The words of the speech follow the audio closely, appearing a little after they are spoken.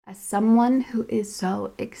As someone who is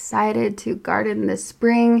so excited to garden this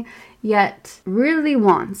spring, yet really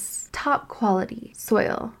wants top quality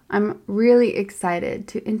soil, I'm really excited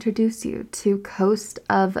to introduce you to Coast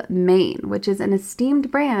of Maine, which is an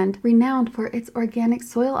esteemed brand renowned for its organic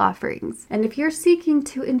soil offerings. And if you're seeking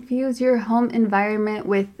to infuse your home environment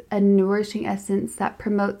with a nourishing essence that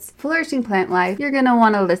promotes flourishing plant life, you're going to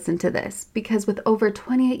want to listen to this, because with over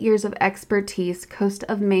 28 years of expertise, Coast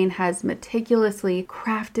of Maine has meticulously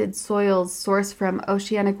crafted soils sourced from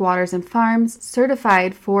oceanic waters and farms,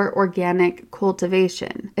 certified for organic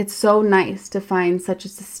cultivation. It's so nice to find such a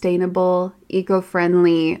sustainable,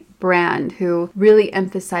 eco-friendly brand who really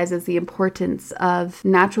emphasizes the importance of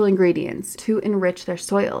natural ingredients to enrich their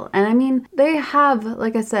soil. And I mean, they have,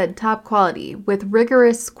 like I said, top quality with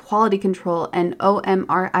rigorous quality control and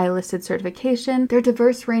OMRI listed certification. Their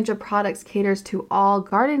diverse range of products caters to all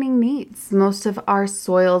gardening needs. Most of our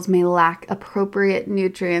soils may lack appropriate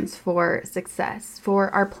nutrients for success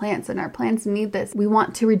for our plants, and our plants need this. We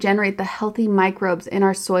want to regenerate the healthy microbes in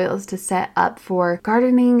our soils to set up for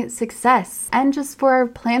gardening success and just for our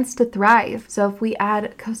plants to thrive. So if we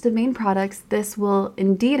add Coast of Maine products, this will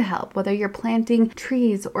indeed help. Whether you're planting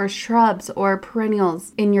trees or shrubs or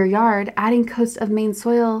perennials in your yard, adding Coast of Maine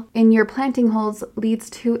soil in your planting holes leads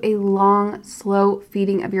to a long, slow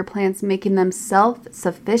feeding of your plants, making them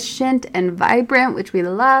self-sufficient and vibrant, which we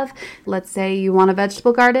love. Let's say you want a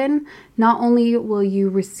vegetable garden. Not only will you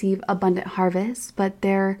receive abundant harvests, but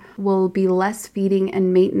there will be less feeding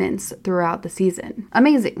and maintenance throughout the season.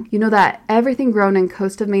 Amazing. You know that everything grown in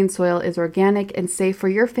Coast of Maine soil is organic and safe for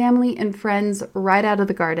your family and friends right out of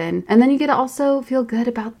the garden. And then you get to also feel good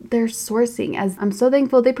about their sourcing, as I'm so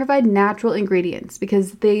thankful they provide natural ingredients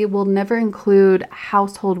because they will never include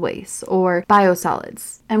household waste or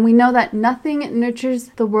biosolids. And we know that nothing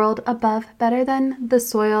nurtures the world above better than the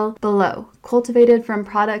soil below, cultivated from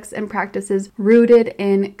products and practices rooted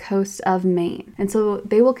in Coast of Maine. And so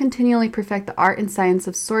they will continually perfect the art and science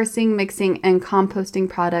of sourcing, mixing, and composting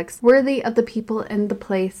products worthy of the people and the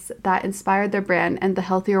place that inspired their brand and the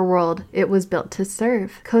healthier world it was built to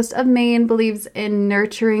serve. Coast of Maine believes in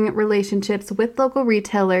nurturing relationships with local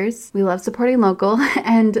retailers. We love supporting local,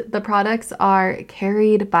 and the products are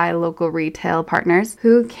carried by local retail partners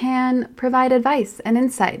who can provide advice and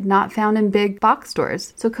insight not found in big box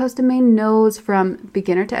stores. So Coast of Maine knows from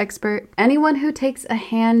beginner to expert, anyone who takes a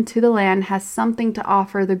hand to the land has something to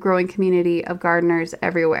offer the growing community of gardeners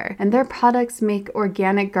everywhere. And their products make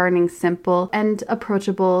organic gardening simple and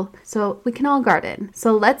approachable so we can all garden.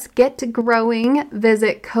 So let's get to growing.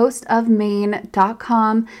 Visit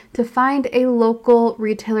coastofmaine.com to find a local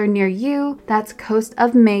retailer near you. That's Coast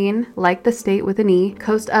of Maine, like the state with an E,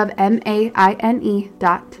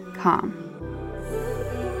 coastofmaine.com.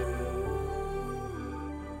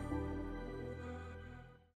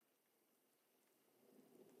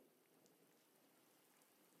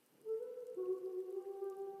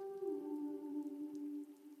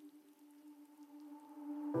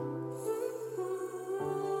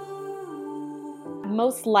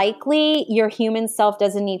 Most likely, your human self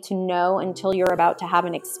doesn't need to know until you're about to have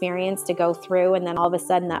an experience to go through, and then all of a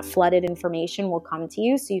sudden that flooded information will come to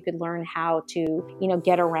you so you could learn how to,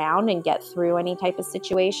 get around and get through any type of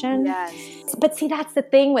situation. Yes. But see, that's the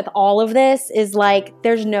thing with all of this is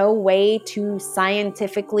there's no way to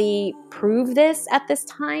scientifically prove this at this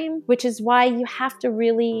time, which is why you have to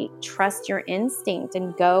really trust your instinct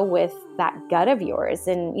and go with that gut of yours.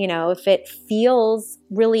 And, if it feels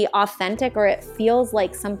really authentic, or it feels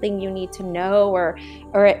like something you need to know, or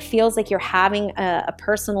it feels like you're having a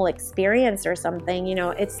personal experience or something,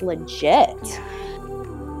 it's legit. Yeah.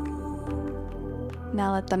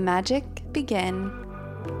 Now let the magic begin.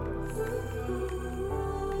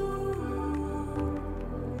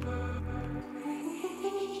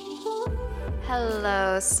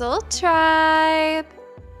 Hello, Soul Tribe.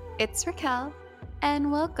 It's Raquel,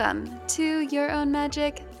 and welcome to Your Own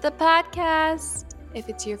Magic, the podcast. If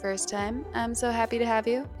it's your first time, I'm so happy to have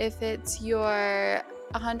you. If it's your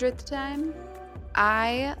 100th time,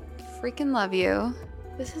 I freaking love you.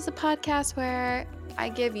 This is a podcast where I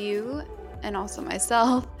give you, and also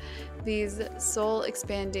myself, these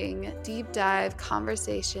soul-expanding, deep dive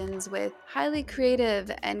conversations with highly creative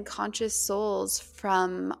and conscious souls,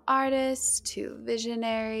 from artists to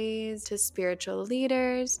visionaries to spiritual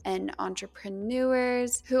leaders and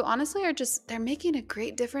entrepreneurs who honestly they're making a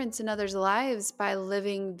great difference in others' lives by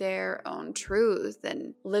living their own truth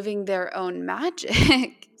and living their own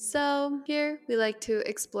magic. So here we like to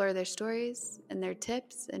explore their stories and their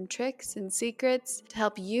tips and tricks and secrets to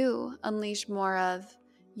help you unleash more of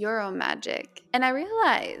your own magic. And I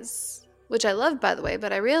realize which I love, by the way,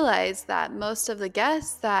 but I realized that most of the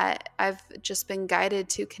guests that I've just been guided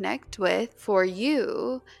to connect with for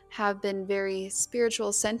you have been very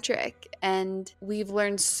spiritual centric, and we've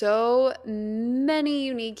learned so many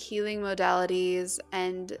unique healing modalities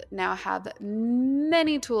and now have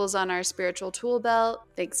many tools on our spiritual tool belt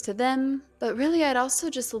thanks to them. But really, I'd also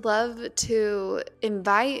just love to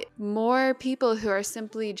invite more people who are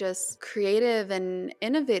simply just creative and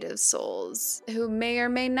innovative souls who may or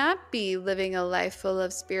may not be living a life full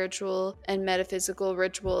of spiritual and metaphysical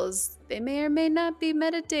rituals. They may or may not be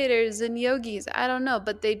meditators and yogis, I don't know,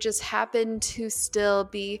 but they just happen to still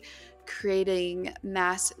be creating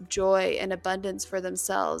mass joy and abundance for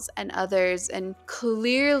themselves and others, and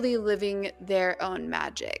clearly living their own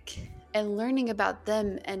magic. And learning about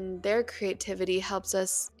them and their creativity helps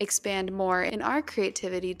us expand more in our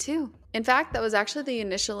creativity too. In fact, that was actually the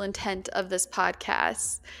initial intent of this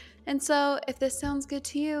podcast. And so if this sounds good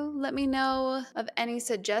to you, let me know of any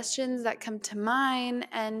suggestions that come to mind,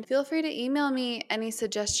 and feel free to email me any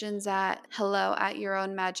suggestions at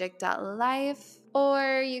hello@yourownmagic.life.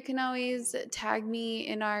 Or you can always tag me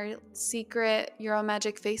in our secret Your Own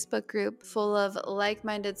Magic Facebook group full of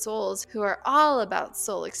like-minded souls who are all about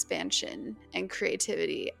soul expansion and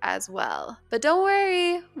creativity as well. But don't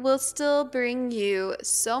worry, we'll still bring you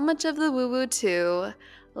so much of the woo-woo too,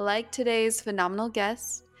 like today's phenomenal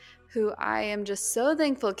guest, who I am just so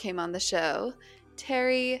thankful came on the show,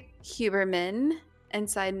 Terry Huberman. And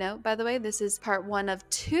side note, by the way, this is part 1 of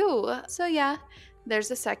 2. So yeah,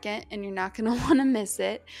 there's a second, and you're not going to want to miss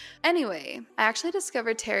it. Anyway, I actually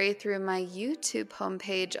discovered Terry through my YouTube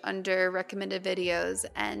homepage under recommended videos,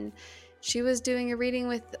 and she was doing a reading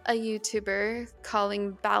with a YouTuber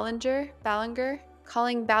calling Ballinger. But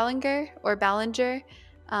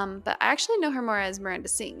I actually know her more as Miranda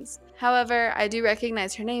Sings. However, I do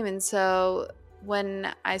recognize her name, and so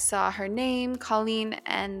when I saw her name, Colleen,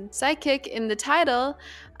 and Psychic in the title,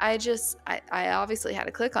 I obviously had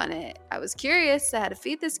to click on it. I was curious, I had to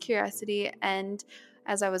feed this curiosity, and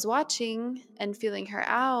as I was watching and feeling her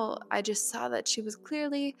out, I just saw that she was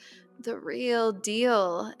clearly the real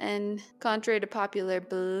deal. And contrary to popular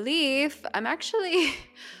belief, I'm actually,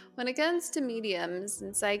 when it comes to mediums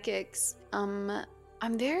and psychics, I'm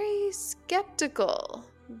very skeptical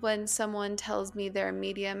when someone tells me they're a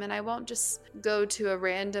medium, and I won't just go to a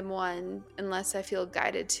random one unless I feel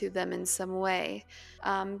guided to them in some way,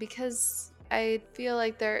 because I feel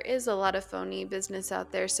like there is a lot of phony business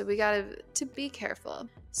out there, so we gotta be careful.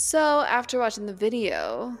 So after watching the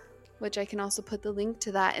video, which I can also put the link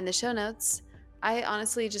to that in the show notes, I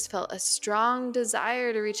honestly just felt a strong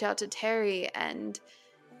desire to reach out to Terry and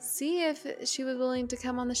see if she was willing to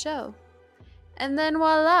come on the show. And then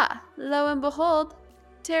voila, lo and behold,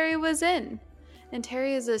 Terry was in. And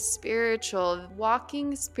Terry is a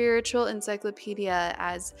walking spiritual encyclopedia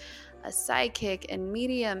as a psychic and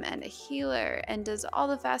medium and a healer, and does all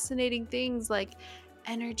the fascinating things like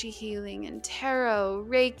energy healing and tarot,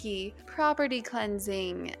 Reiki, property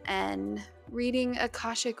cleansing, and reading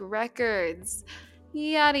Akashic records,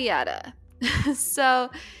 yada yada.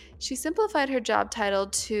 So she simplified her job title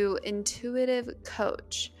to intuitive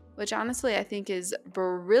coach, which honestly I think is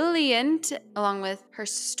brilliant, along with her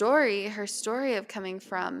story of coming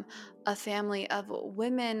from a family of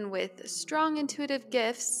women with strong intuitive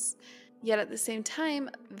gifts, yet at the same time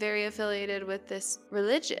very affiliated with this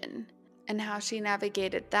religion, and how she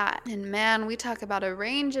navigated that. And man, we talk about a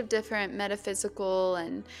range of different metaphysical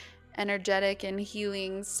and energetic and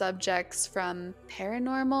healing subjects, from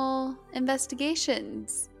paranormal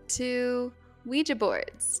investigations to Ouija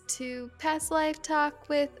boards to past life talk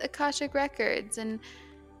with Akashic records, and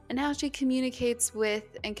how she communicates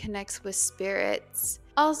with and connects with spirits.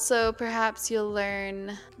 Also, perhaps you'll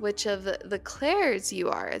learn which of the clairs you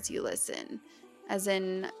are as you listen, as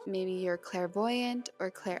in maybe you're clairvoyant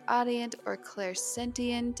or clairaudient or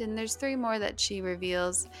clairsentient, and there's 3 more that she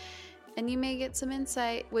reveals, and you may get some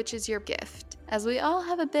insight which is your gift, as we all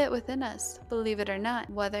have a bit within us, believe it or not,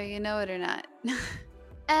 whether you know it or not.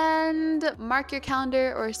 And mark your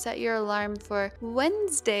calendar or set your alarm for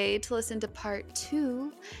Wednesday to listen to part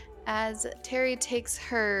 2, as Terry takes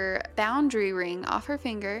her boundary ring off her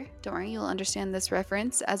finger. Don't worry, you'll understand this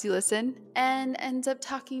reference as you listen, and ends up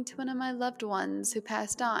talking to one of my loved ones who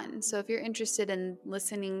passed on. So if you're interested in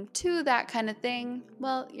listening to that kind of thing,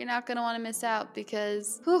 well, you're not going to want to miss out,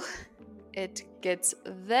 because it gets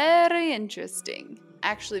very interesting.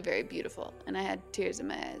 Actually very beautiful, and I had tears in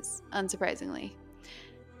my eyes, unsurprisingly.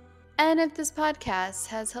 And if this podcast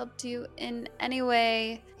has helped you in any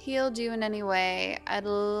way, healed you in any way, I'd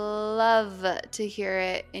love to hear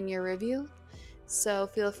it in your review. So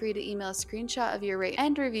feel free to email a screenshot of your rate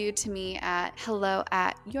and review to me at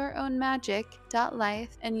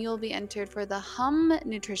hello@yourownmagic.life, and you'll be entered for the Hum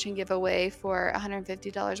Nutrition giveaway for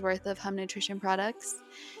 $150 worth of Hum Nutrition products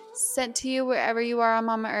sent to you wherever you are on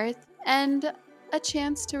Mama Earth, and a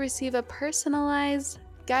chance to receive a personalized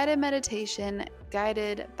guided meditation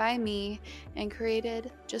guided by me and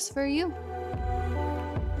created just for you.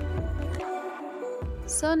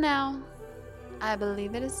 So now, I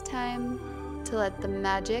believe it is time to let the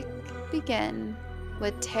magic begin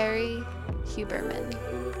with Terry Huberman.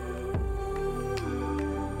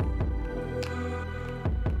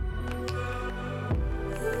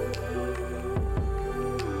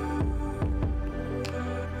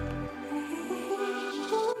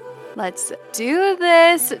 Let's do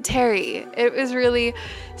this, Terry. It was really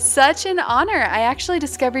such an honor. I actually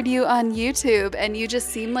discovered you on YouTube and you just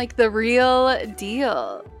seem like the real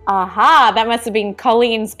deal. Aha, that must have been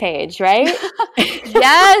Colleen's page, right?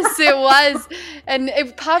 Yes, it was. And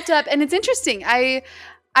it popped up, and it's interesting. I've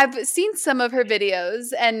seen some of her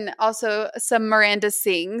videos and also some Miranda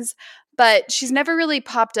Sings, but she's never really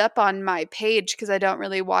popped up on my page because I don't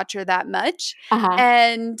really watch her that much.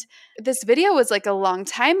 And this video was like a long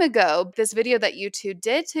time ago. This video that you two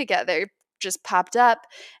did together just popped up,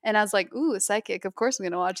 and I was like, ooh, psychic, of course I'm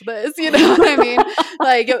gonna watch this. You know what I mean?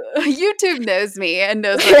 Like, YouTube knows me and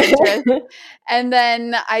knows my interest. And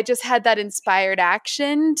then I just had that inspired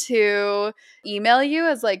action to email you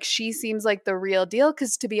as like, she seems like the real deal.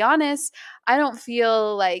 Because to be honest, I don't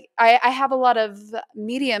feel like I have a lot of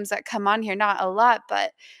mediums that come on here, not a lot,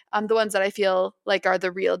 but the ones that I feel like are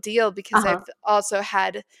the real deal, because I've also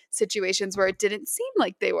had situations where it didn't seem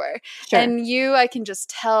like they were. Sure. And you, I can just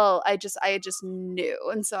tell, I just knew.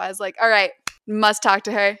 And so I was like, all right, must talk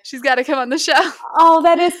to her. She's got to come on the show. Oh,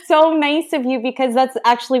 that is so nice of you, because that's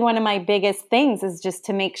actually one of my biggest things, is just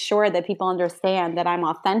to make sure that people understand that I'm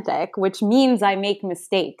authentic, which means I make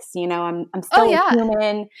mistakes. You know, I'm still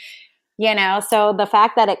human, you know, so the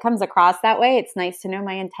fact that it comes across that way, it's nice to know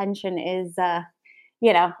my intention is,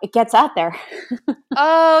 you know, it gets out there.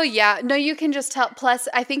 Oh, yeah. No, you can just tell. Plus,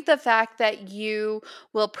 I think the fact that you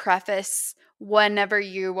will preface whenever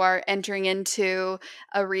you are entering into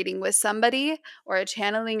a reading with somebody or a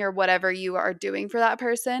channeling or whatever you are doing for that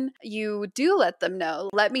person, you do let them know.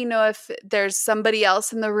 Let me know if there's somebody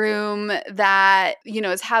else in the room that, you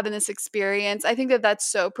know, is having this experience. I think that that's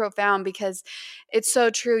so profound, because it's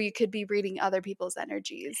so true. You could be reading other people's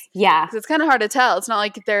energies. Yeah. Because it's kind of hard to tell. It's not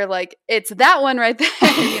like they're like, it's that one right there,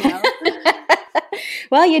 you know?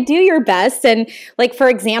 Well, you do your best. And like, for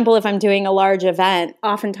example, if I'm doing a large event,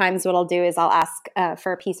 oftentimes what I'll do is I'll ask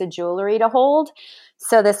for a piece of jewelry to hold.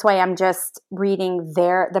 So this way I'm just reading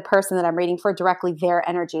the person that I'm reading for, directly their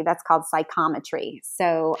energy. That's called psychometry.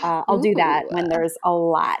 So I'll do that when there's a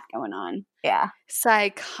lot going on. Yeah.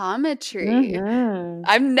 Psychometry. Mm-hmm.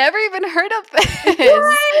 I've never even heard of this.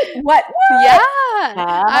 What? Yeah,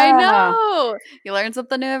 I know. You learn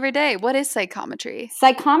something new every day. What is psychometry?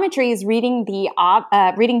 Psychometry is reading the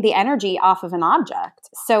energy off of an object.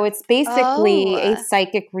 So it's basically a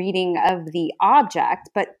psychic reading of the object.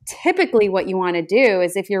 But typically what you want to do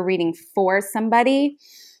is, if you're reading for somebody,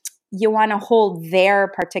 you want to hold their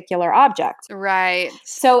particular object. Right.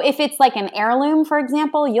 So if it's like an heirloom, for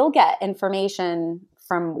example, you'll get information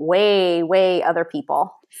from way, way other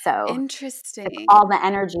people. So interesting. It's all the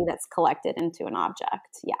energy that's collected into an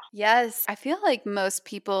object. Yeah. Yes. I feel like most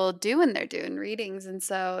people do when they're doing readings. And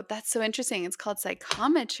so that's so interesting. It's called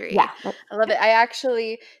psychometry. Yeah. I love it. I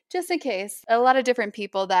actually, just in case, a lot of different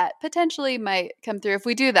people that potentially might come through if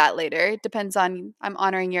we do that later. It depends on, I'm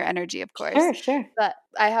honoring your energy, of course. Sure. But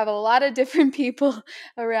I have a lot of different people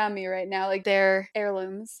around me right now, like they're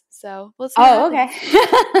heirlooms. So we'll see. Okay.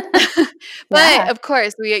 But of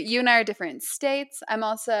course, you and I are different states. I'm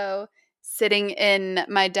also sitting in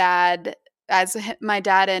my dad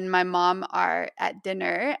and my mom are at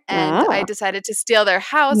dinner, and I decided to steal their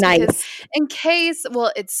house because in case,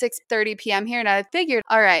 it's 6:30 p.m. here, and I figured,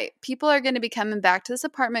 all right, people are going to be coming back to this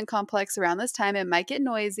apartment complex around this time. It might get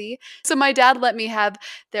noisy. So my dad let me have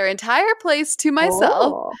their entire place to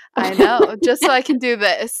myself. Oh. I know, just so I can do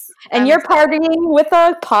this. And you're partying with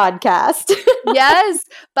a podcast. Yes,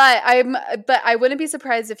 but I wouldn't be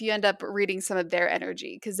surprised if you end up reading some of their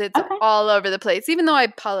energy, because it's all over the place. Even though I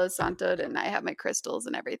Palo Santo'd and I have my crystals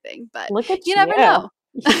and everything, but look at you never know.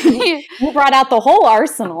 You brought out the whole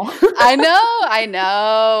arsenal. I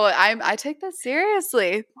know. I take that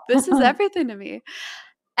seriously. This is everything to me.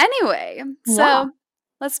 Anyway, so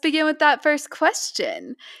let's begin with that first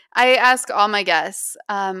question. I ask all my guests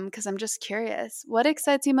because I'm just curious. What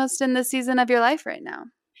excites you most in this season of your life right now?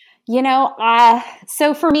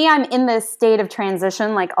 So for me, I'm in this state of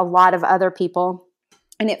transition like a lot of other people,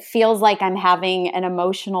 and it feels like I'm having an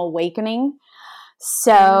emotional awakening.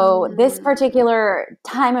 So this particular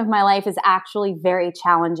time of my life is actually very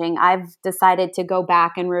challenging. I've decided to go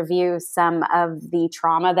back and review some of the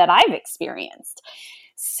trauma that I've experienced.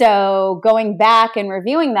 So going back and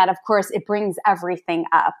reviewing that, of course, it brings everything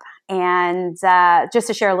up. And just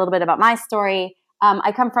to share a little bit about my story,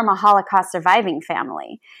 I come from a Holocaust surviving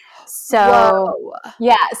family. So, Whoa.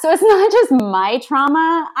 yeah, so it's not just my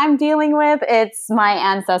trauma I'm dealing with, it's my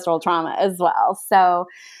ancestral trauma as well. So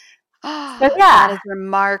yeah. That is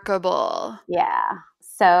remarkable. Yeah.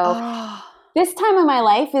 So this time of my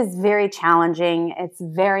life is very challenging. It's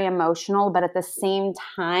very emotional, but at the same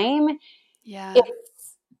time,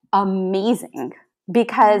 it's amazing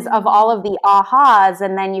because of all of the ahas.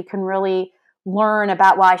 And then you can really learn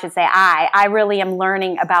about, well, I should say I really am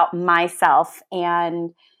learning about myself.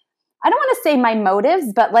 And I don't want to say my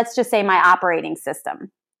motives, but let's just say my operating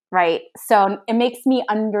system. Right. So it makes me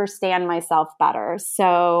understand myself better.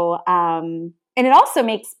 So, and it also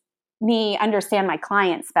makes me understand my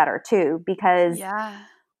clients better too, because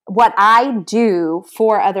what I do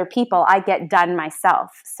for other people, I get done myself.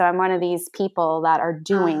 So I'm one of these people that are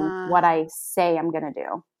doing what I say I'm going to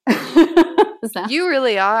do. So. You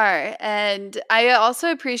really are. And I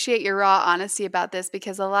also appreciate your raw honesty about this,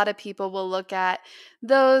 because a lot of people will look at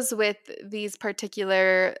those with these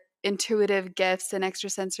particular intuitive gifts and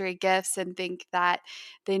extrasensory gifts and think that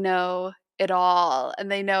they know it all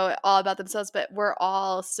and they know all about themselves, but we're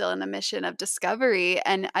all still in a mission of discovery.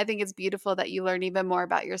 And I think it's beautiful that you learn even more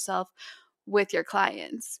about yourself with your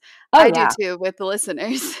clients. I do too with the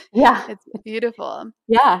listeners. Yeah. It's beautiful.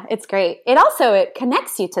 Yeah, it's great. It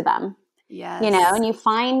connects you to them. Yes. And you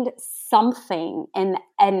find something in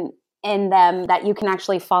them that you can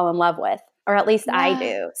actually fall in love with. Or at least I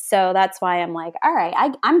do. So that's why I'm like, all right,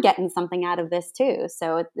 I'm getting something out of this too.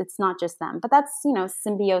 So it's not just them, but that's,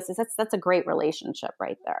 symbiosis. That's a great relationship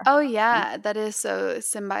right there. Oh yeah, that is so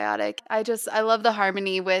symbiotic. I love the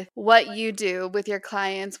harmony with what you do with your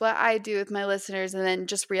clients, what I do with my listeners, and then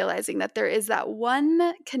just realizing that there is that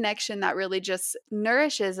one connection that really just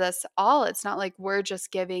nourishes us all. It's not like we're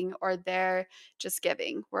just giving or they're just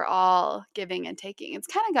giving. We're all giving and taking. It's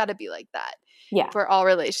kind of got to be like that. Yeah. For all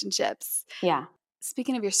relationships. Yeah.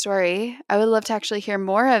 Speaking of your story, I would love to actually hear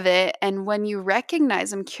more of it. And when you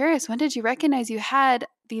recognize, I'm curious, when did you recognize you had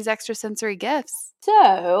these extrasensory gifts?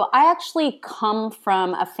 So I actually come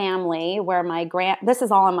from a family where this is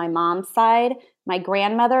all on my mom's side. My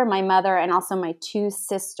grandmother, my mother, and also my two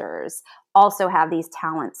sisters also have these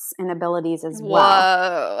talents and abilities as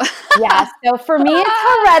well. Whoa. Yeah. So for me, it's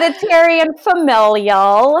hereditary and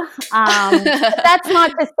familial. That's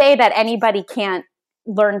not to say that anybody can't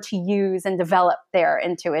learn to use and develop their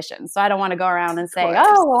intuition. So I don't want to go around and say,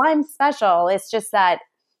 oh, well, I'm special. It's just that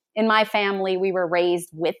in my family, we were raised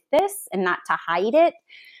with this and not to hide it.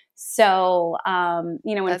 So, when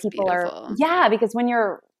That's people beautiful. because when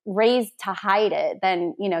you're raised to hide it,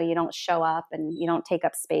 then, you don't show up and you don't take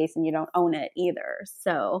up space and you don't own it either.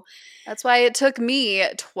 So that's why it took me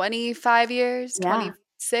 25 years,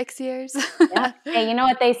 26 years. Yeah. Hey, you know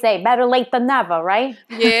what they say? Better late than never, right?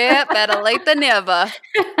 Yeah, better late than never.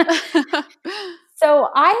 So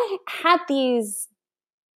I had these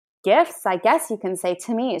gifts, I guess you can say.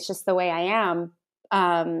 To me, it's just the way I am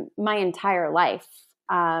my entire life,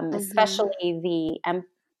 especially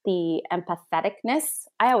the empatheticness.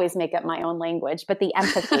 I always make up my own language, but the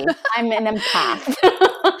empathy. I'm an empath.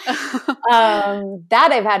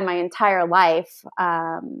 That I've had my entire life,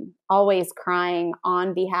 always crying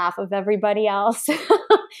on behalf of everybody else,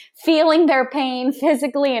 feeling their pain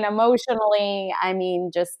physically and emotionally. I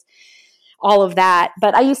mean, just all of that.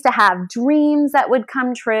 But I used to have dreams that would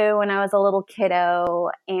come true when I was a little kiddo,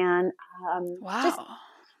 and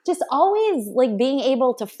just always like being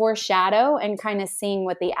able to foreshadow and kind of seeing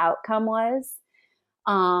what the outcome was.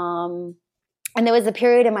 And there was a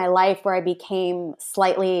period in my life where I became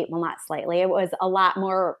it was a lot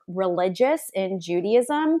more religious in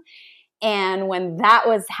Judaism. And when that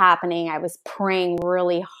was happening, I was praying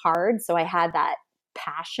really hard. So I had that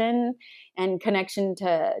passion and connection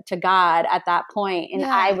to God at that point. And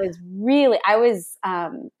I was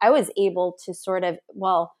able to sort of,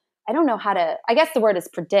 I don't know how to, I guess the word is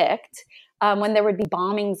predict, when there would be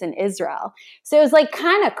bombings in Israel. So it was like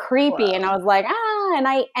kind of creepy. Whoa. And I was like,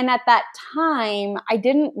 and at that time, I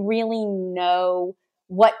didn't really know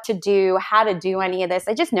what to do, how to do any of this.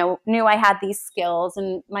 I just knew I had these skills,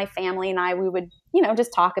 and my family and I, we would,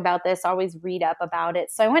 just talk about this, always read up about it.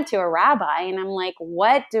 So I went to a rabbi and I'm like,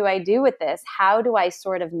 what do I do with this? How do I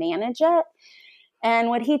sort of manage it? And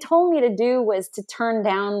what he told me to do was to turn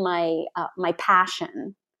down my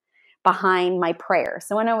passion behind my prayer.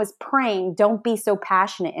 So when I was praying, don't be so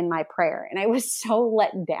passionate in my prayer. And I was so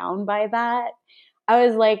let down by that. I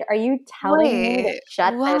was like, are you telling me to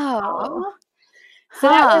shut this off? So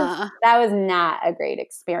that was not a great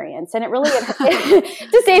experience. And it really,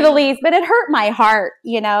 to say the least, but it hurt my heart,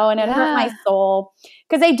 and it hurt my soul,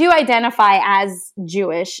 because I do identify as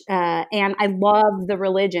Jewish and I love the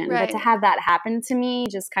religion, but to have that happen to me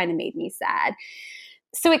just kind of made me sad.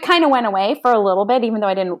 So it kind of went away for a little bit, even though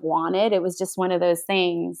I didn't want it. It was just one of those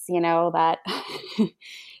things, that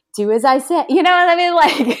do as I say, you know what I mean?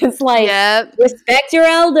 Like, it's like, respect your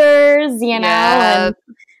elders,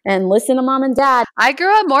 and listen to mom and dad. I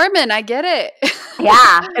grew up Mormon. I get it.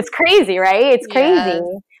 Yeah. It's crazy, right? It's crazy.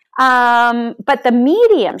 But the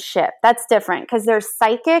mediumship, that's different, because there's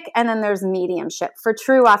psychic and then there's mediumship for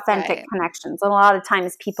true, authentic connections. And a lot of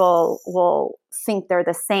times people will think they're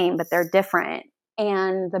the same, but they're different.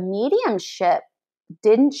 And the mediumship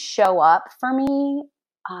didn't show up for me.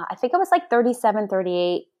 I think it was like 37,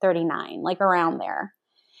 38, 39, like around there.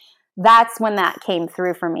 That's when that came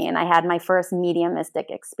through for me. And I had my first mediumistic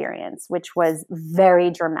experience, which was very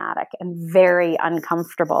dramatic and very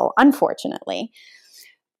uncomfortable, unfortunately.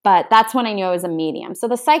 But that's when I knew I was a medium. So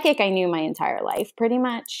the psychic I knew my entire life, pretty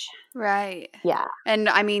much. Right. Yeah. And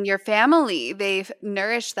I mean, your family, they've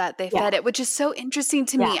nourished that, they fed it, which is so interesting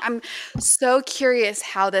to me. I'm so curious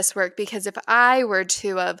how this worked, because if I were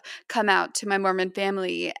to have come out to my Mormon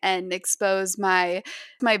family and expose my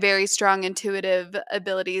very strong intuitive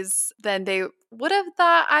abilities, then they would have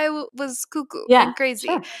thought I was cuckoo and crazy.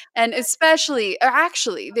 Sure. And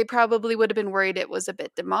actually, they probably would have been worried it was a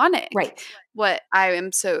bit demonic. Right. What I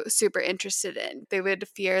am so super interested in. They would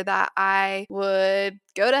fear that I would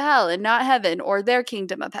go to hell and not heaven, or their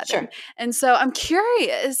kingdom of heaven. Sure. And so I'm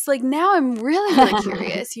curious, like now I'm really, really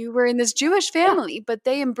curious. You were in this Jewish family, but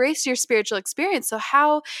they embraced your spiritual experience. So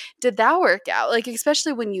how did that work out? Like,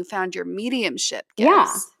 especially when you found your mediumship gifts.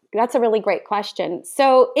 Yeah, that's a really great question.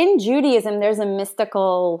 So in Judaism, there's a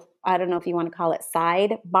mystical, I don't know if you want to call it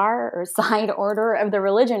sidebar or side order of the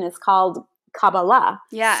religion. It's called Kabbalah.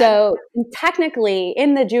 Yeah. So technically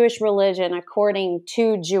in the Jewish religion, according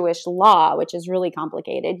to Jewish law, which is really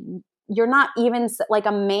complicated, you're not even, like,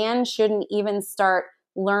 a man shouldn't even start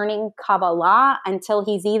learning Kabbalah until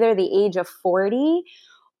he's either the age of 40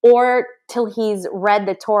 or till he's read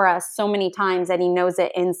the Torah so many times that he knows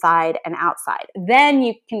it inside and outside. Then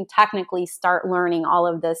you can technically start learning all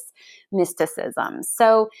of this mysticism.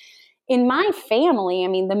 So in my family, I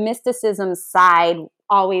mean, the mysticism side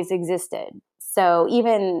always existed. So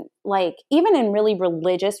even in really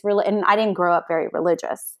religious, and I didn't grow up very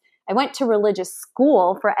religious. I went to religious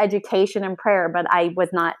school for education and prayer, but I was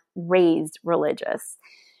not raised religious.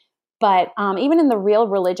 But even in the real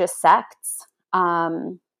religious sects,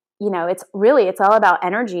 it's all about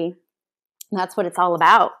energy. That's what it's all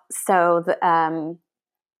about. So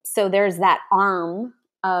so there's that arm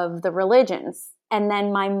of the religions. And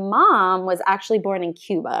then my mom was actually born in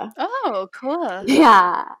Cuba. Oh, cool.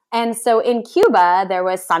 Yeah. And so in Cuba, there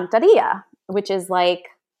was Santeria, which is like,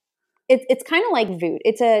 it's kind of like voodoo.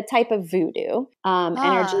 It's a type of voodoo,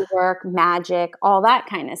 energy work, magic, all that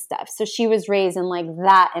kind of stuff. So she was raised in like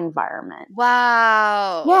that environment.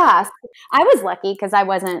 Wow. Yeah. I was lucky because I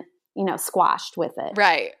wasn't, squashed with it.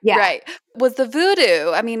 Right. Yeah. Right. With the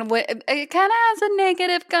voodoo, I mean, it kind of has a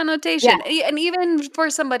negative connotation. Yeah. And even for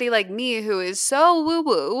somebody like me who is so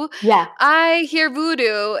woo-woo, I hear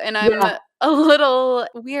voodoo and I'm a little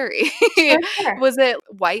weary. Sure. Was it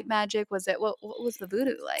white magic? Was it, what was the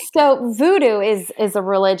voodoo like? So voodoo is a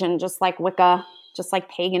religion, just like Wicca, just like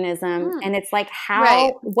paganism. And it's like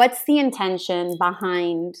what's the intention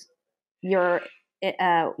behind your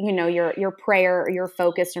your prayer or your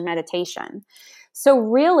focus or meditation. So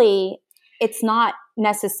really, it's not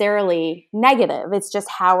necessarily negative. It's just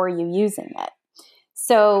how are you using it?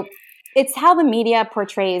 So it's how the media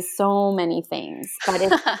portrays so many things. But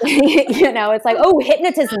it's, it's like, oh,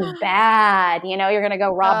 hypnotism is bad. You're going to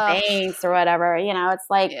go rob banks or whatever. It's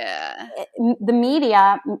like the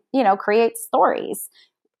media, creates stories.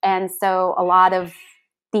 And so a lot of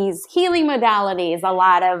these healing modalities, a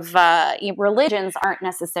lot of religions aren't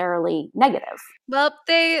necessarily negative. Well,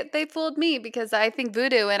 they fooled me because I think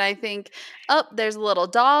voodoo and I think, there's a little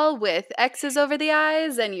doll with X's over the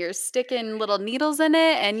eyes and you're sticking little needles in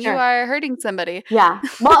it and you are hurting somebody. Yeah.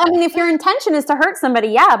 Well, I mean, if your intention is to hurt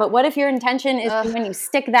somebody, but what if your intention is when you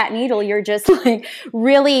stick that needle, you're just like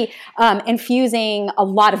really infusing a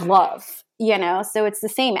lot of love? So it's the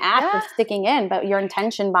same act of sticking in, but your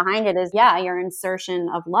intention behind it is, your insertion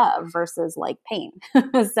of love versus like pain.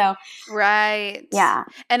 So, right. Yeah.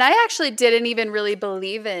 And I actually didn't even really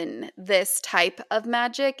believe in this type of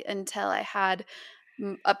magic until I had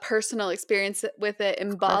a personal experience with it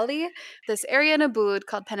in Bali, this area in Ubud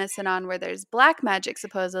called Penasinan, where there's black magic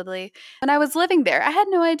supposedly. When I was living there, I had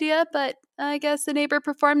no idea, but I guess a neighbor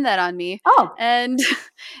performed that on me. Oh. And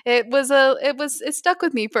it stuck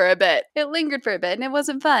with me for a bit. It lingered for a bit and it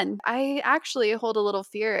wasn't fun. I actually hold a little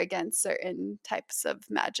fear against certain types of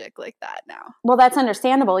magic like that now. Well, that's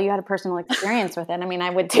understandable. You had a personal experience with it. I mean, I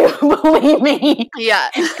would too, believe me. Yeah.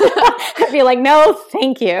 I'd be like, no,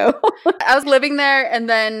 thank you. I was living there and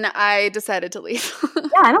then I decided to leave.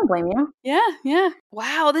 Yeah, I don't blame you. Yeah.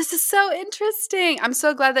 Wow, this is so interesting. I'm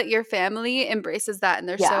so glad that your family embraces that and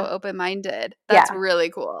they're so open-minded. That's really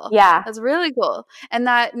cool. Yeah. That's really cool. And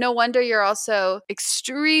that no wonder you're also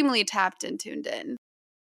extremely tapped and tuned in.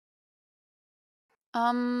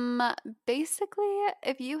 Basically,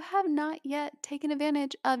 if you have not yet taken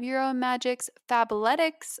advantage of Euro Magic's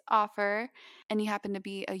Fabletics offer and you happen to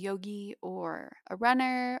be a yogi or a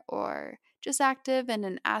runner or just active and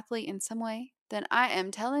an athlete in some way, then I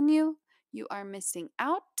am telling you, you are missing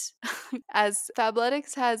out. As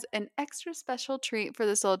Fabletics has an extra special treat for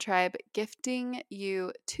the Soul Tribe, gifting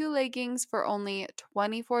you 2 leggings for only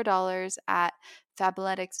 $24 at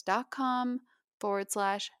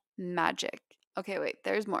fabletics.com/magic. Okay, wait,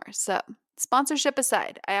 there's more. So, sponsorship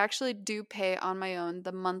aside, I actually do pay on my own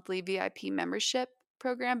the monthly VIP membership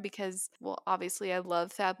program because, well, obviously I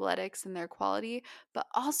love Fabletics and their quality, but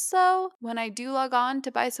also when I do log on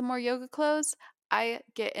to buy some more yoga clothes, I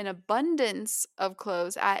get an abundance of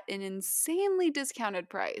clothes at an insanely discounted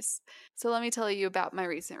price. So let me tell you about my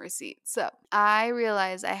recent receipt. So I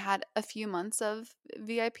realized I had a few months of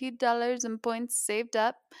VIP dollars and points saved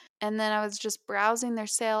up. And then I was just browsing their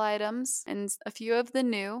sale items and a few of the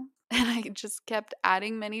new. And I just kept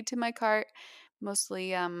adding many to my cart,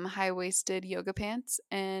 mostly high-waisted yoga pants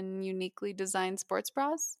and uniquely designed sports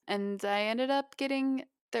bras. And I ended up getting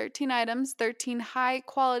 13 items, 13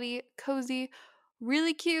 high-quality, cozy,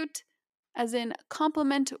 really cute, as in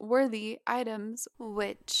compliment-worthy items,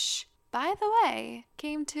 which, by the way,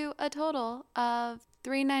 came to a total of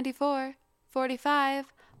 $394.45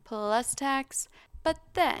 plus tax. But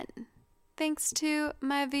then, thanks to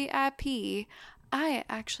my VIP, I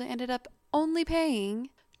actually ended up only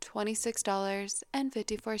paying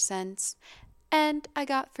 $26.54, and I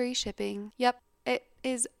got free shipping. Yep, it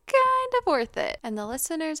is kind of worth it. And the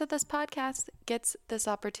listeners of this podcast gets this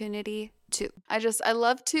opportunity too. I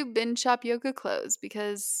love to binge shop yoga clothes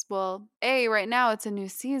because, well, A, right now it's a new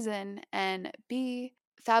season, and B,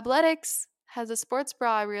 Fabletics has a sports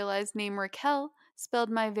bra I realized named Raquel, spelled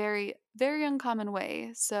my very, very uncommon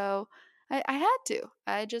way. So I had to.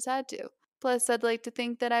 I just had to. Plus, I'd like to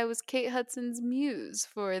think that I was Kate Hudson's muse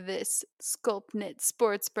for this sculpt knit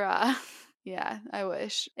sports bra. Yeah, I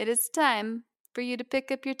wish. It is time for you to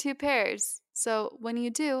pick up your 2 pairs. So when you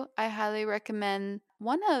do, I highly recommend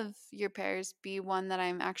one of your pairs be one that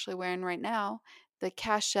I'm actually wearing right now, the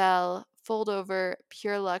Cashel fold over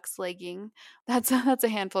Pure Luxe legging. That's a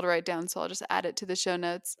handful to write down, so I'll just add it to the show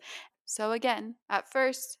notes. So again, at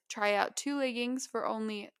first, try out 2 leggings for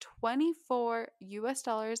only $24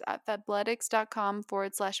 at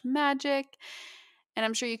fabletics.com/magic. And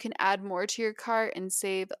I'm sure you can add more to your cart and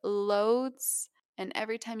save loads. And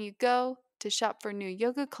every time you go to shop for new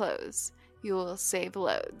yoga clothes, you will save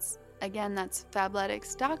loads. Again, that's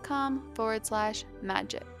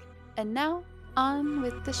fabletics.com/magic. And now, on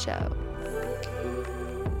with the show.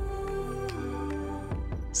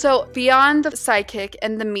 So beyond the psychic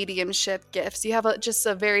and the mediumship gifts, you have just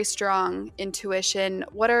a very strong intuition.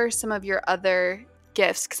 What are some of your other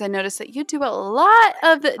gifts? Because I noticed that you do a lot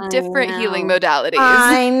of different healing modalities.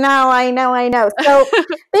 I know. So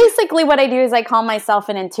basically what I do is I call myself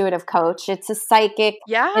an intuitive coach. It's a psychic.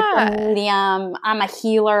 Yeah. It's a medium. I'm a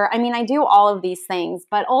healer. I mean, I do all of these things.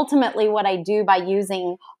 But ultimately what I do by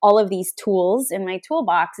using all of these tools in my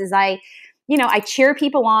toolbox is I cheer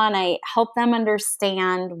people on. I help them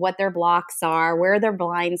understand what their blocks are, where their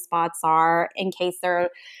blind spots are in case they're,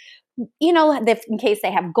 in case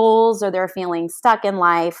they have goals or they're feeling stuck in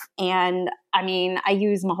life. And I mean, I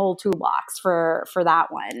use my whole toolbox for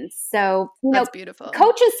that one. So, that's beautiful.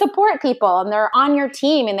 Coaches support people and they're on your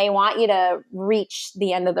team and they want you to reach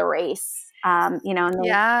the end of the race. And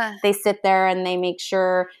they sit there and they make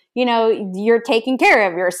sure, you're taking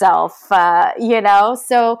care of yourself,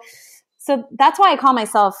 So that's why I call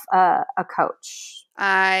myself a coach.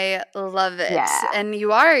 I love it. Yeah. And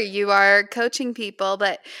you are coaching people,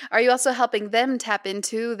 but are you also helping them tap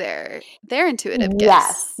into their intuitive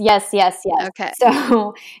gifts? Yes. Okay.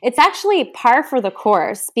 So it's actually par for the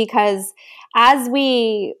course, because as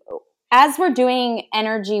we're doing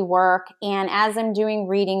energy work, and as I'm doing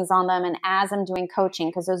readings on them, and as I'm doing coaching,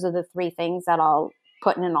 because those are the three things that I'll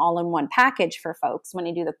put in an all-in-one package for folks when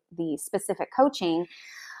I do the specific coaching,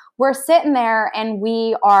 we're sitting there and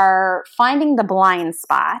we are finding the blind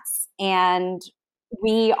spots, and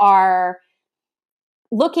we are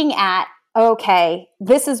looking at, okay,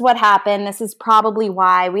 this is what happened. This is probably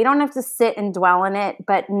why. We don't have to sit and dwell in it,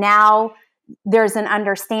 but now there's an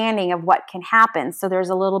understanding of what can happen. So there's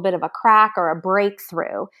a little bit of a crack or a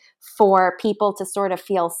breakthrough for people to sort of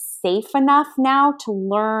feel safe enough now to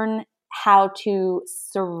learn how to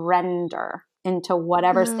surrender into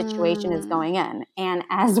whatever situation is going in. And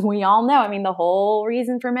as we all know, I mean, the whole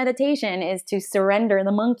reason for meditation is to surrender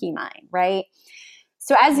the monkey mind, right?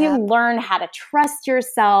 So as you learn how to trust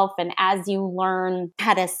yourself, and as you learn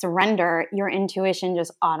how to surrender, your intuition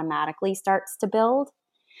just automatically starts to build.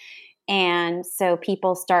 And so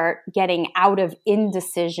people start getting out of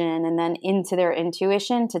indecision and then into their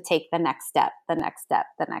intuition to take the next step, the next step,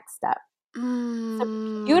 the next step. It's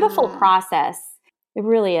a beautiful process. It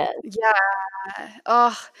really is. Yeah.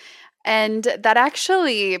 Oh, and that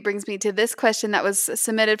actually brings me to this question that was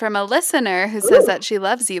submitted from a listener who says that she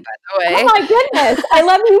loves you, by the way. Oh my goodness. I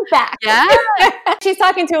love you back. Yeah. She's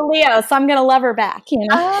talking to a Leo, so I'm going to love her back. You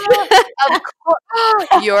know? Of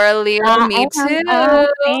course. You're a Leo, me too.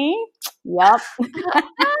 Yep.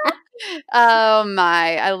 Oh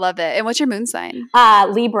my, I love it. And what's your moon sign?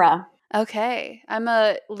 Libra. Okay. I'm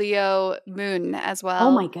a Leo moon as well.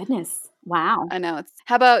 Oh my goodness. Wow. I know.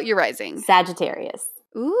 How about your rising? Sagittarius.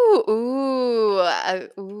 Ooh,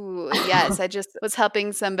 yes. I just was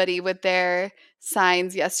helping somebody with their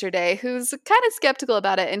signs yesterday who's kind of skeptical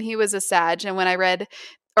about it. And he was a Sag. And when I read,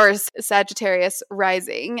 or Sagittarius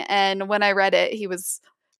rising, and when I read it, he was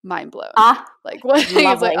mind blown. Like what? He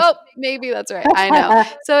was like, oh, maybe that's right. I know.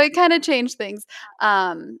 So it kind of changed things.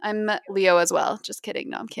 I'm Leo as well. Just kidding.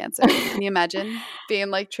 No, I'm Cancer. Can you imagine being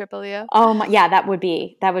like triple Leo? Oh my, yeah, that would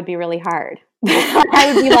be really hard.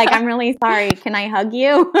 I would be like, I'm really sorry. Can I hug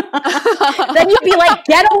you? Then you'd be like,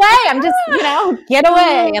 get away. I'm just, get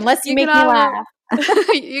away unless you make me laugh.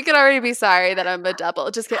 You could already be sorry that I'm a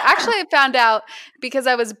double. Just kidding. Actually, I found out because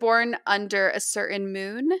I was born under a certain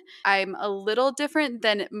moon, I'm a little different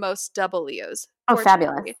than most double Leos. Oh,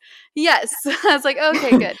 fabulous. Yes. I was like,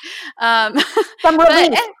 okay, good. Some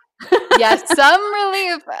relief. Yes, some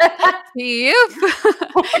relief.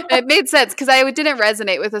 It made sense because I didn't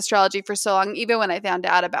resonate with astrology for so long. Even when I found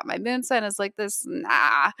out about my moon sign, I was like, this,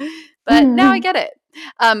 nah. But now I get it.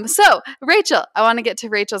 So Rachel, I want to get to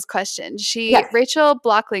Rachel's question. Rachel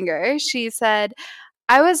Blocklinger, she said,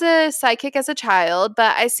 I was a psychic as a child,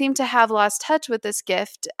 but I seem to have lost touch with this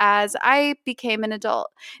gift as I became an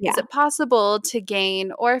adult. Yeah. Is it possible to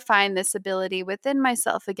gain or find this ability within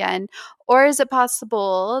myself again? Or is it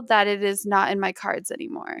possible that it is not in my cards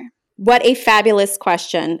anymore? What a fabulous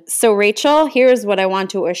question. So Rachel, here's what I want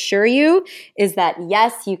to assure you is that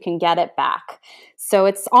yes, you can get it back. So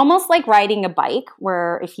it's almost like riding a bike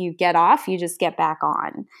where if you get off, you just get back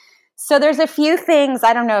on. So there's a few things.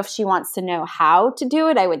 I don't know if she wants to know how to do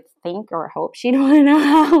it. I would think or hope she'd want to know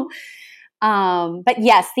how. But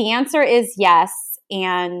yes, the answer is yes.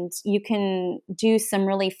 And you can do some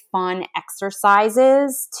really fun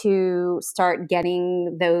exercises to start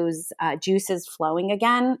getting those juices flowing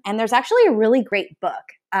again. And there's actually a really great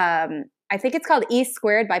book. I think it's called E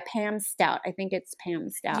Squared by Pam Stout. I think it's Pam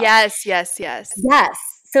Stout. Yes.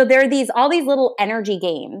 So there are all these little energy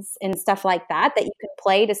games and stuff like that you can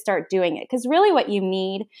play to start doing it. Because really what you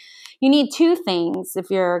need two things if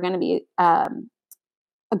you're going to be a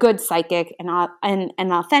good psychic and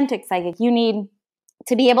an authentic psychic. You need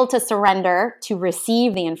to be able to surrender to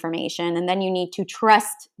receive the information, and then you need to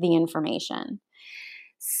trust the information.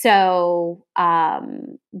 So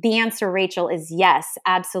the answer, Rachel, is yes,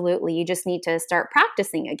 absolutely. You just need to start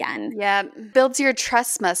practicing again. Yeah, builds your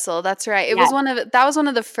trust muscle. That's right. That was one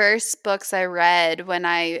of the first books I read when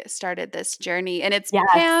I started this journey, and it's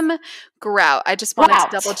Pam Grout. I just wanted to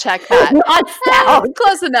double check that. Not Stout.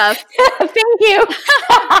 Close enough. Thank you.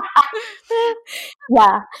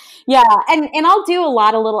 Yeah. And I'll do a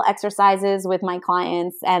lot of little exercises with my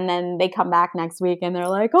clients, and then they come back next week and they're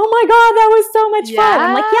like, "Oh my God, that was so much fun."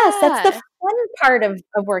 I'm like, "Yes, that's the fun part of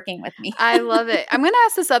working with me. I love it. I'm going to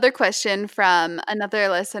ask this other question from another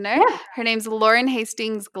listener. Yeah. Her name's Lauren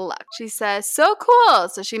Hastings Gluck. She says, so cool.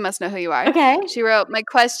 So she must know who you are. Okay. She wrote, my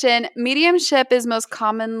question, mediumship is most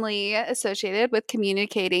commonly associated with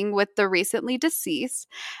communicating with the recently deceased.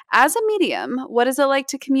 As a medium, what is it like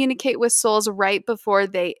to communicate with souls right before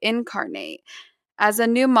they incarnate? As a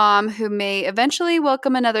new mom who may eventually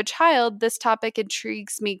welcome another child, this topic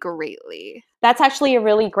intrigues me greatly. That's actually a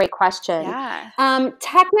really great question. Yeah.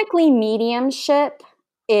 Technically, mediumship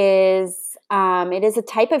is it is a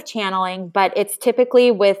type of channeling, but it's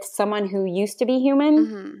typically with someone who used to be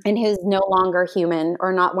human and who's no longer human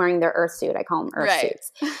or not wearing their earth suit. I call them earth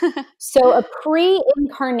suits. So a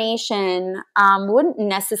pre-incarnation wouldn't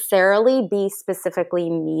necessarily be specifically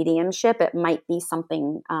mediumship. It might be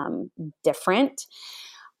something different.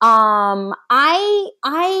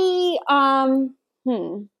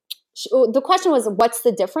 The question was, what's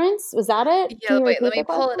the difference? Was that it? Yeah, wait, let me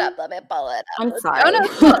pull it up. I'm sorry. Oh,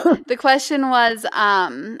 no. The question was,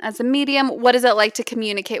 as a medium, what is it like to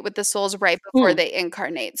communicate with the souls right before they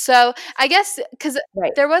incarnate? So I guess because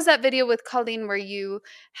there was that video with Colleen where you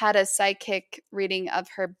had a psychic reading of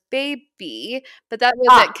her baby, but that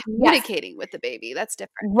wasn't communicating with the baby. That's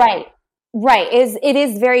different. Right. It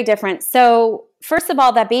is very different. So first of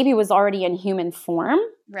all, that baby was already in human form.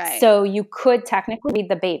 Right. So you could technically read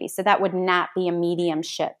the baby. So that would not be a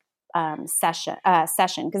mediumship session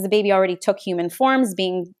because the baby already took human forms,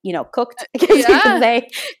 being cooked. You can say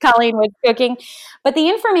Colleen was cooking, but the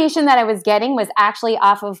information that I was getting was actually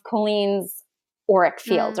off of Colleen's auric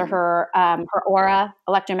field or her aura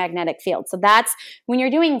electromagnetic field. So that's when you're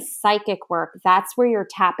doing psychic work, that's where you're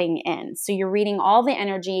tapping in. So you're reading all the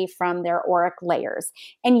energy from their auric layers,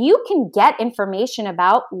 and you can get information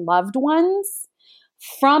about loved ones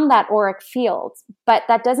from that auric field, but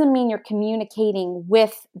that doesn't mean you're communicating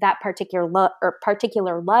with that particular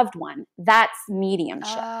loved one. That's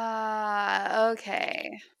mediumship. Okay.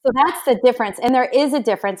 So that's the difference. And there is a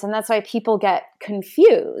difference, and that's why people get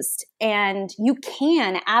confused. And you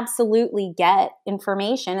can absolutely get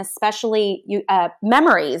information, especially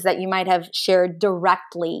memories that you might have shared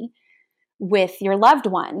directly with your loved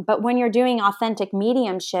one. But when you're doing authentic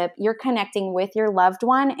mediumship, you're connecting with your loved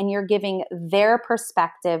one and you're giving their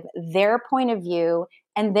perspective, their point of view,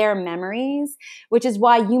 and their memories, which is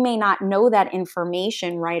why you may not know that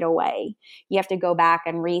information right away. You have to go back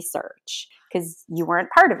and research because you weren't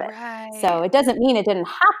part of it. Right. So it doesn't mean it didn't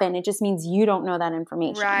happen. It just means you don't know that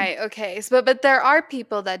information. Right. Okay. So, but there are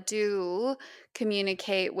people that do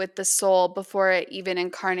communicate with the soul before it even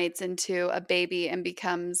incarnates into a baby and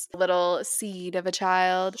becomes a little seed of a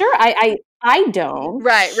child. Sure. I don't.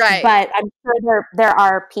 Right. But I'm sure there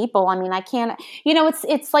are people. I mean, I can't,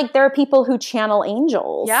 it's like there are people who channel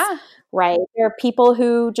angels. Yeah. Right. There are people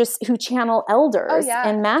who channel elders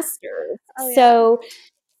and masters. So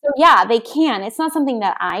yeah, they can. It's not something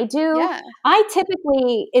that I do. Yeah.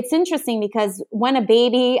 It's interesting because when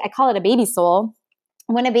I call it a baby soul,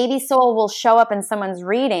 when a baby soul will show up in someone's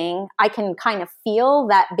reading, I can kind of feel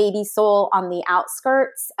that baby soul on the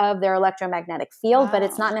outskirts of their electromagnetic field, but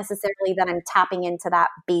it's not necessarily that I'm tapping into that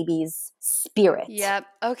baby's spirit. Yep.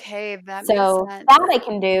 Okay. That makes sense. That I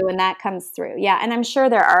can do, and that comes through. Yeah. And I'm sure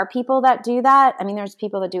there are people that do that. I mean, there's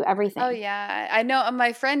people that do everything. Oh, yeah. I know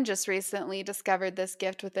my friend just recently discovered this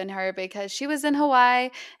gift within her because she was in Hawaii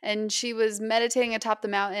and she was meditating atop the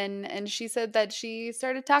mountain, and she said that she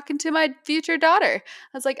started talking to my future daughter.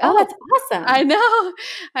 I was like, oh, that's awesome.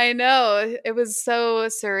 I know. It was so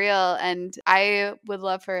surreal, and I would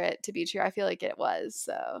love for it to be true. I feel like it was.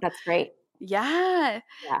 So that's great. Yeah.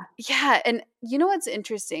 And you know what's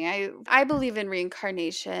interesting? I believe in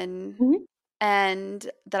reincarnation and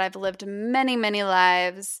that I've lived many, many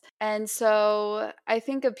lives. And so I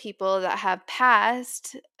think of people that have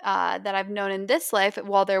passed that I've known in this life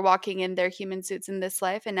while they're walking in their human suits in this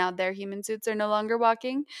life, and now their human suits are no longer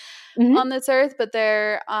walking on this earth, but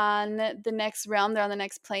they're on the next realm, they're on the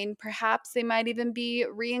next plane. Perhaps they might even be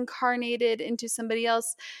reincarnated into somebody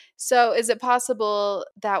else. So is it possible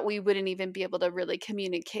that we wouldn't even be able to really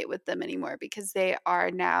communicate with them anymore because they are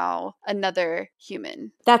now another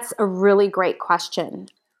human? That's a really great question.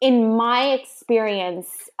 In my experience,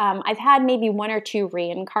 I've had maybe one or two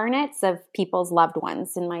reincarnates of people's loved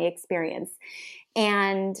ones in my experience.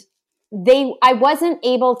 And I wasn't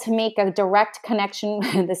able to make a direct connection.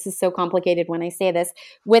 This is so complicated when I say this,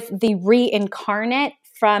 with the reincarnate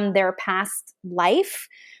from their past life,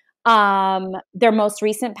 their most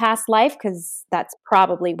recent past life, because that's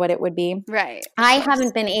probably what it would be. Right. I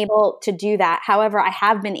haven't been able to do that. However, I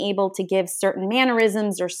have been able to give certain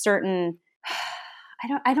mannerisms or certain,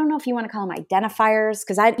 I don't know if you want to call them identifiers,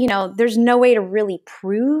 because there's no way to really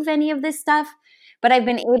prove any of this stuff, but I've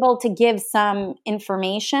been able to give some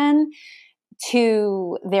information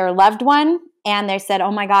to their loved one, and they said,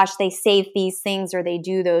 oh my gosh, they say these things or they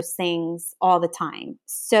do those things all the time.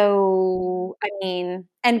 So, I mean,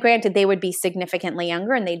 and granted, they would be significantly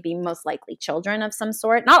younger and they'd be most likely children of some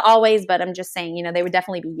sort. Not always, but I'm just saying, they would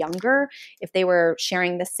definitely be younger if they were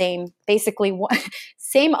sharing the same, basically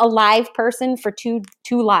same alive person for two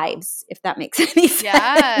lives, if that makes any sense.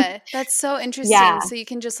 Yeah, that's so interesting. Yeah. So you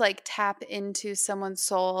can just like tap into someone's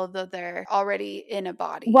soul, though they're already in a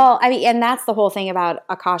body. Well, I mean, and that's the whole thing about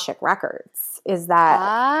Akashic records, is that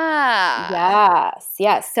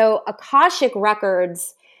yes. So Akashic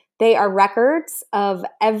records, they are records of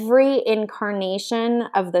every incarnation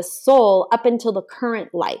of the soul up until the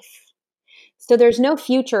current life. So there's no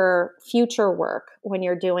future work when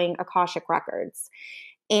you're doing Akashic records.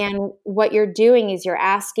 And what you're doing is you're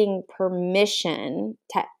asking permission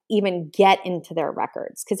to even get into their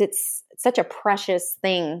records, because it's such a precious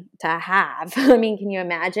thing to have. I mean, can you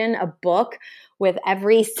imagine a book with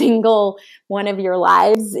every single one of your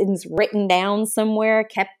lives is written down somewhere,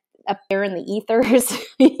 kept up there in the ethers?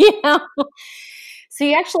 So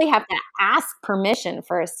you actually have to ask permission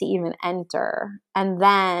first to even enter. And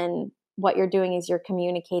then what you're doing is you're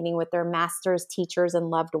communicating with their masters, teachers, and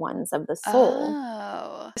loved ones of the soul.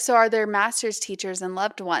 Oh. So are there masters, teachers, and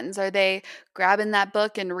loved ones? Are they grabbing that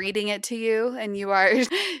book and reading it to you, and you are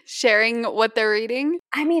sharing what they're reading?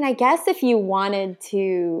 I mean, I guess if you wanted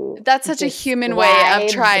to. That's such a human way of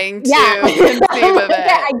trying to conceive of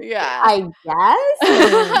it. I guess.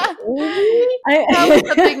 That was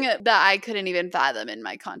something that I couldn't even fathom in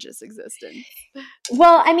my conscious existence.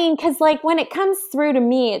 Well, I mean, because like when it comes through to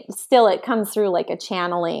me, it comes through like a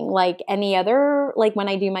channeling, like any other, like when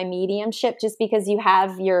I do my mediumship, just because you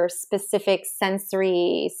have your specific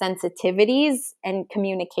sensory sensitivities and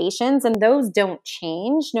communications, and those don't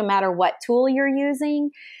change no matter what tool you're using.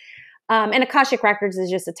 And Akashic Records is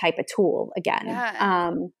just a type of tool again. Yeah.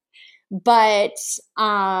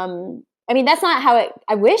 I mean, that's not how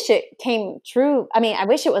I wish it came true. I mean, I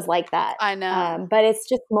wish it was like that. I know. But it's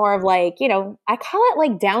just more of like, I call it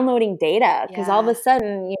like downloading data, because all of a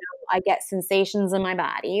sudden, I get sensations in my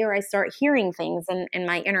body, or I start hearing things in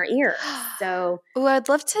my inner ear. So, I'd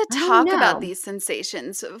love to talk about these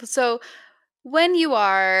sensations. So when you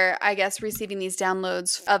are, I guess, receiving these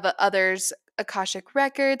downloads of others' Akashic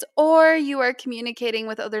records, or you are communicating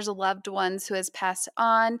with others' loved ones who has passed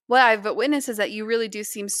on, what I've witnessed is that you really do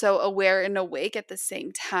seem so aware and awake at the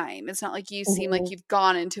same time. It's not like you seem like you've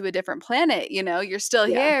gone into a different planet, you're still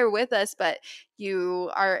here with us, but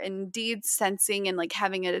you are indeed sensing and like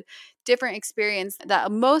having a different experience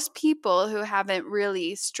that most people who haven't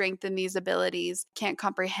really strengthened these abilities can't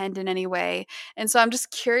comprehend in any way. And so I'm just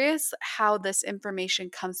curious how this information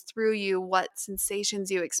comes through you, what sensations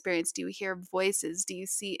you experience. Do you hear voices? Do you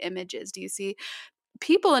see images? Do you see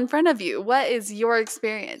people in front of you? What is your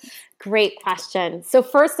experience? Great question. So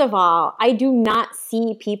first of all, I do not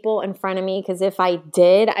see people in front of me, because if I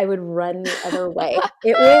did, I would run the other way.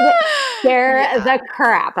 It would scare the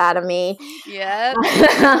crap out of me. Yeah.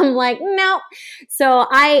 I'm like, no. So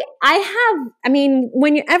I mean,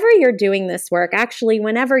 whenever you're doing this work, actually,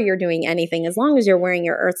 whenever you're doing anything, as long as you're wearing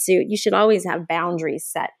your earth suit, you should always have boundaries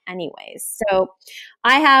set anyways. So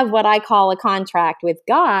I have what I call a contract with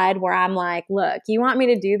God, where I'm like, look, you want me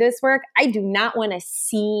to do this work? I do not want to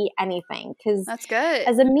see anything, because that's good.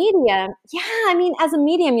 As a medium, as a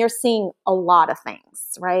medium, you're seeing a lot of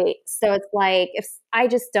things, right? So it's like, if I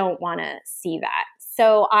just don't want to see that.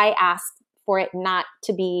 So I ask for it not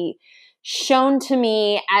to be shown to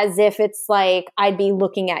me as if it's like I'd be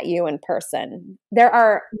looking at you in person. There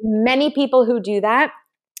are many people who do that,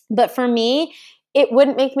 but for me, it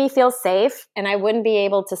wouldn't make me feel safe, and I wouldn't be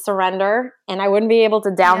able to surrender, and I wouldn't be able to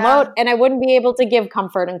download, and I wouldn't be able to give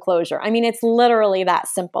comfort and closure. I mean, it's literally that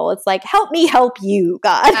simple. It's like, help me help you,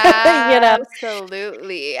 God.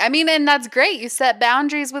 Absolutely. I mean, and that's great. You set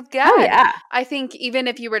boundaries with God. Oh, yeah. I think even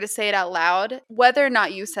if you were to say it out loud, whether or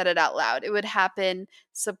not you said it out loud, it would happen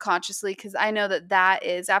subconsciously, because I know that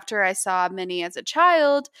is, after I saw many as a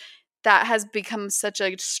child, that has become such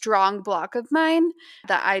a strong block of mine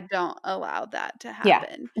that I don't allow that to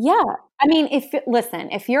happen. Yeah. I mean,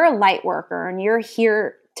 if you're a light worker and you're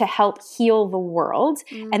here to help heal the world,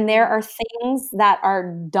 and there are things that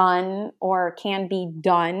are done or can be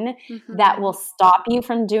done that will stop you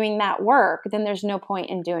from doing that work, then there's no point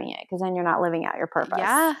in doing it, because then you're not living out your purpose.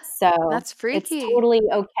 Yeah. So that's freaky. It's totally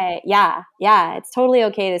okay. Yeah. It's totally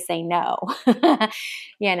okay to say no.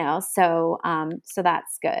 So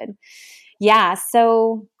that's good. Yeah.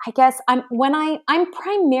 So I guess I'm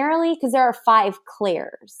primarily, because there are 5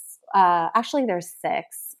 clairs. Actually, there's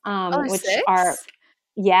 6, there's which are, 6?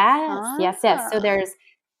 yes. So Ah. there's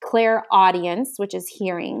clairaudience, which is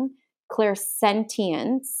hearing,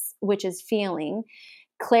 clairsentience, which is feeling,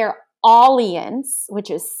 clairaudience, which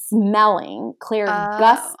is smelling, Oh.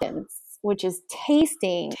 clairgustance, which is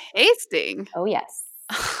tasting. Tasting. Oh, yes.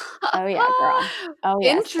 Oh, yeah, girl. Oh,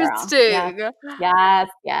 yes, girl. Yes, Interesting. yes,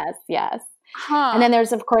 yes, yes. And Huh. then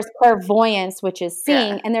there's, of course, clairvoyance, which is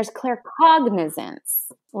seeing, Yeah. and there's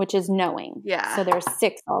claircognizance, which is knowing. So Yeah. there's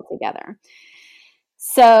 6 altogether.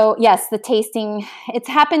 So, yes, the tasting, it's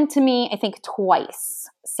happened to me, I think, twice.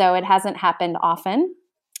 So it hasn't happened often.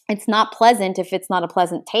 It's not pleasant if it's not a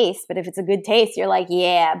pleasant taste, but if it's a good taste, you're like,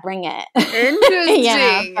 yeah, bring it.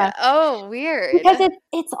 Interesting. So, Oh, weird. because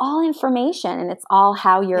it's all information and it's all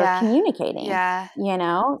how you're Yeah. communicating, Yeah. you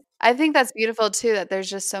know? I think that's beautiful too, that there's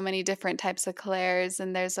just so many different types of clairs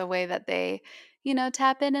and there's a way that they,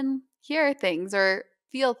 tap in and hear things or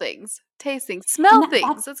feel things, taste things, And smell that's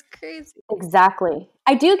things. That's crazy. exactly.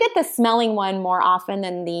 I do get the smelling one more often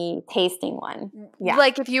than the tasting one. Yeah.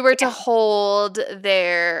 Like if you were to Yeah. hold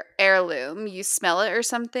their heirloom, you smell it or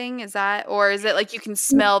something, or is it like you can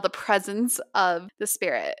smell the presence of the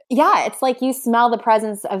spirit? Yeah, it's like you smell the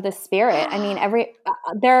presence of the spirit. I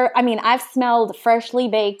mean, I've smelled freshly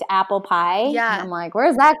baked apple pie and Yeah. I'm like,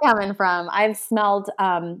 where's that coming from? I've smelled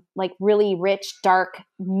like really rich dark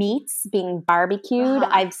meats being barbecued. Uh-huh.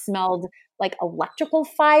 I've smelled like electrical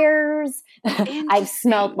fires. I've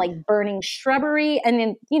smelled Interesting. like burning shrubbery. And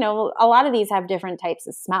then, a lot of these have different types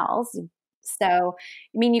of smells. So,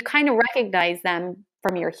 I mean, you kind of recognize them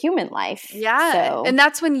from your human life. Yeah. So, And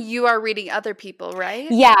that's when you are reading other people, right?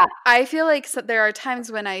 yeah, I feel like there are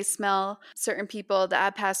times when I smell certain people that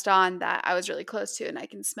have passed on that I was really close to, and I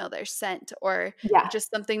can smell their scent or yeah, just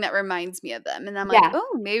something that reminds me of them. And I'm like, yeah.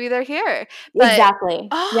 oh, maybe they're here. But, Exactly.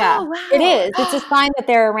 Yeah. oh, It wow. is. It's a sign that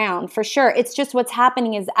they're around for sure. It's just what's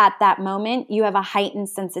happening is at that moment, you have a heightened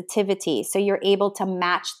sensitivity. So you're able to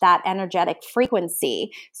match that energetic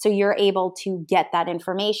frequency. So you're able to get that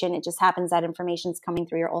information. It just happens that information is coming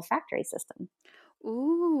through your olfactory system.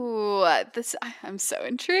 Ooh, I'm so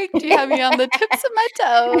intrigued. You have me on the tips of my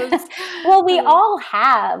toes. Well, we all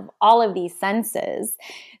have all of these senses.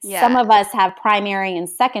 Some Yeah. of us have primary and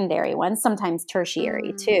secondary ones, sometimes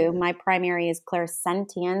tertiary too. Mm. My primary is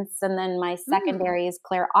clairsentience, and then my Mm. secondary is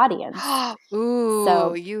clairaudience. Ooh,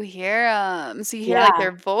 So, you hear them. So you hear like yeah.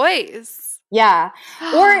 their voice. Yeah.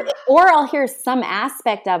 Or I'll hear some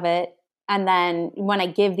aspect of it, and then when I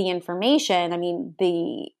give the information, I mean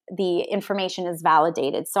the information is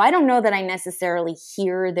validated. So I don't know that I necessarily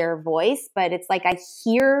hear their voice, but it's like the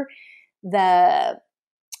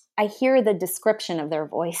I hear the description of their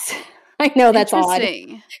voice. I know that's odd.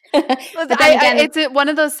 Interesting. Well, But then again, it's one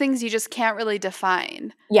of those things you just can't really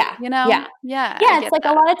define. yeah. Yeah. Yeah, I Yeah, it's get like a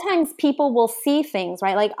that. lot of times people will see things,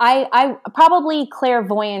 right? Like I probably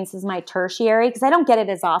clairvoyance is my tertiary because I don't get it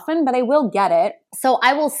as often, but I will get it. So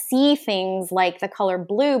I will see things like the color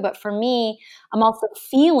blue, but for me, I'm also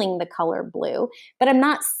feeling the color blue, but I'm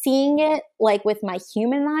not seeing it like with my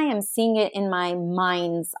human eye. I'm seeing it in my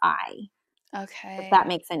mind's eye, if Okay. that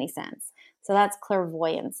makes any sense. So that's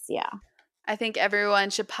clairvoyance, yeah. I think everyone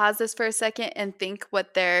should pause this for a second and think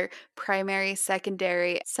what their primary,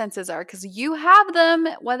 secondary senses are because you have them,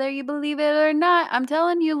 whether you believe it or not. I'm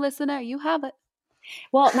telling you, listener, you have it.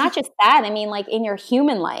 Well, not just that. I mean, like in your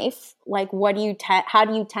human life, like how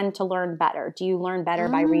do you tend to learn better? Do you learn better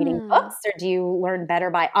by reading Mm. books or do you learn better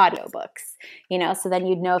by audiobooks? So then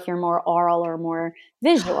you'd know if you're more oral or more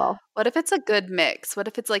visual. What if it's a good mix? What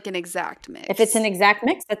if it's like an exact If it's an mix? exact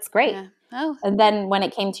mix, that's great. Yeah. Oh, And then when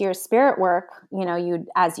it came to your spirit work,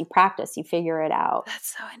 as you practice, you figure it out.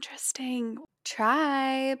 that's so interesting.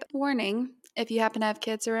 Tribe. Warning. If you happen to have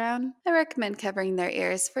kids around, I recommend covering their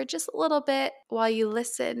ears for just a little bit while you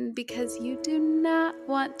listen because you do not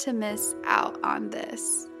want to miss out on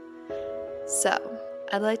this. So,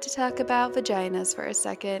 I'd like to talk about vaginas for a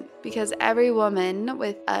second because every woman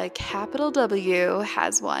with a capital W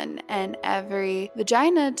has one, and every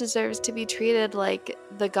vagina deserves to be treated like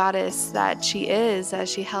the goddess that she is,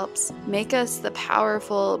 as she helps make us the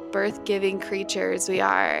powerful birth-giving creatures we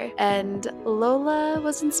are. And Lola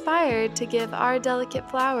was inspired to give our delicate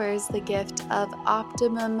flowers the gift of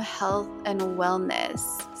optimum health and wellness.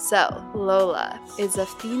 So, Lola is a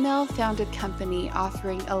female-founded company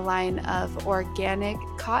offering a line of organic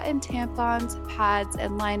cotton tampons, pads,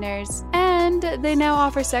 and liners, and And they now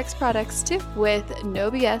offer sex products too, with no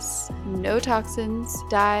BS, no toxins,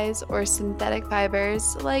 dyes, or synthetic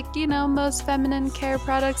fibers like, most feminine care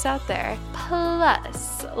products out there.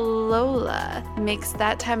 Plus, Lola makes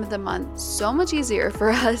that time of the month so much easier for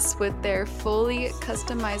us with their fully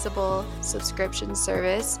customizable subscription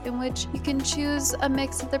service, in which you can choose a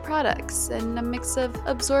mix of the products and a mix of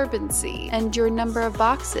absorbency and your number of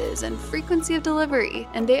boxes and frequency of delivery.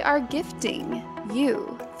 And they are gifting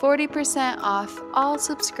you 40% off all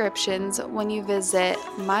subscriptions when you visit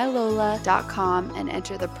mylola.com and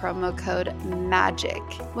enter the promo code MAGIC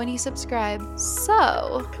when you subscribe.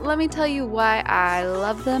 So, let me tell you why I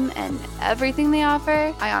love them and everything they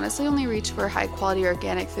offer. I honestly only reach for high quality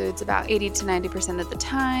organic foods about 80 to 90% of the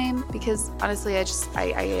time, because honestly,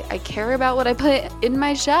 I care about what I put in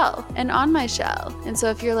my shell and on my shell. And so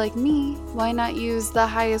if you're like me, why not use the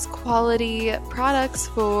highest quality products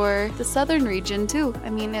for the southern region too? I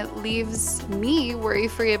mean, it leaves me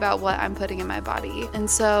worry-free about what I'm putting in my body. And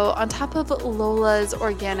so on top of Lola's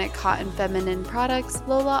organic cotton feminine products,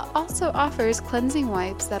 Lola also offers cleansing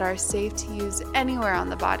wipes that are safe to use anywhere on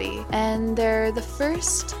the body. And they're the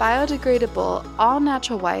first biodegradable,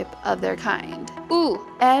 all-natural wipe of their kind. Ooh,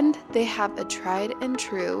 and they have a tried and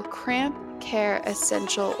true cramp Care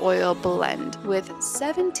Essential Oil Blend with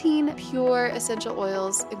 17 pure essential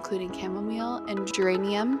oils, including chamomile and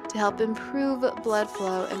geranium, to help improve blood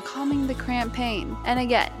flow and calming the cramp pain. And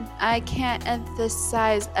again, I can't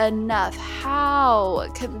emphasize enough how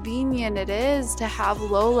convenient it is to have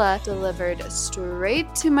Lola delivered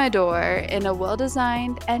straight to my door in a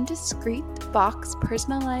well-designed and discreet box,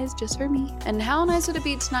 personalized just for me. And how nice would it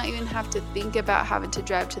be to not even have to think about having to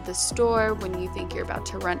drive to the store when you think you're about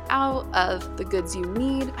to run out of the goods you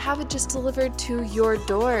need? Have it just delivered to your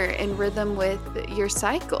door in rhythm with your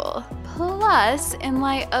cycle. Plus, in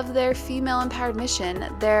light of their female-empowered mission,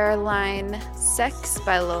 their line Sex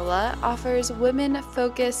by Lola offers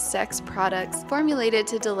women-focused sex products formulated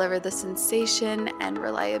to deliver the sensation and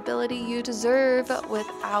reliability you deserve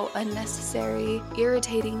without unnecessary,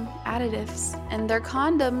 irritating additives. And their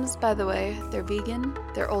condoms, by the way, they're vegan,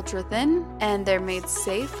 they're ultra-thin, and they're made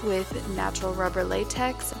safe with natural rubber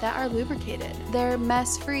latex that are lubricated. Their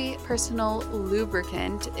mess-free personal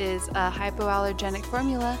lubricant is a hypoallergenic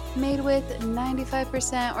formula made with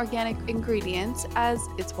 95% organic ingredients, as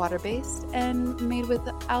it's water-based and made with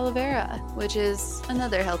aloe vera, which is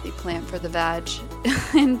another healthy plant for the vag.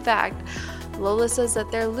 In fact, Lola says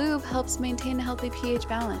that their lube helps maintain a healthy pH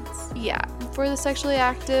balance. Yeah, for the sexually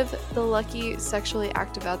active, the lucky sexually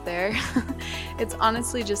active out there, it's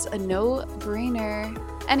honestly just a no-brainer.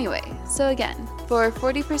 Anyway, so again, for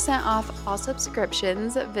 40% off all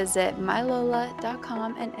subscriptions, visit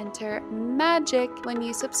mylola.com and enter MAGIC when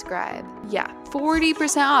you subscribe. Yeah,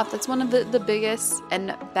 40% off. That's one of the biggest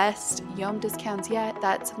and best Yom discounts yet.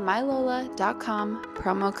 That's mylola.com,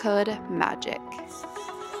 promo code MAGIC.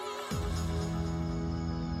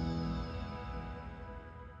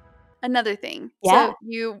 Another thing. Yeah. So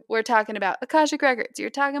you were talking about Akashic Records. You're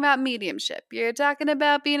talking about mediumship. You're talking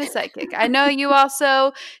about being a psychic. I know you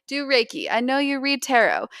also do Reiki. I know you read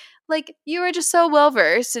tarot. Like, you are just so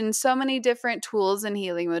well-versed in so many different tools and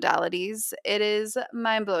healing modalities. It is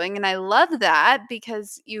mind-blowing. And I love that,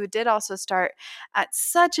 because you did also start at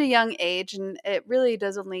such a young age, and it really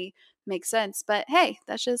does only make sense. But hey,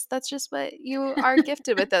 that's just what you are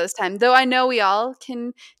gifted with those times. Though I know we all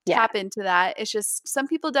can tap into that. It's just some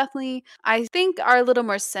people definitely, I think, are a little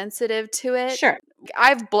more sensitive to it. Sure.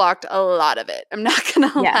 I've blocked a lot of it. I'm not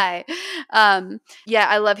gonna lie.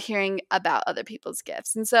 I love hearing about other people's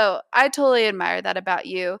gifts. And so I totally admire that about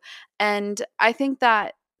you. And I think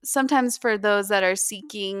that sometimes for those that are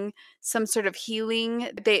seeking some sort of healing,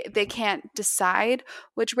 they can't decide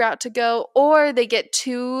which route to go, or they get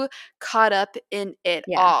too caught up in it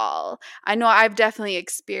all. I know I've definitely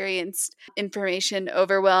experienced information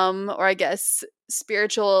overwhelm, or I guess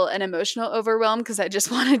spiritual and emotional overwhelm, because I just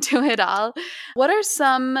want to do it all. What are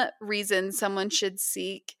some reasons someone should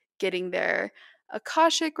seek getting their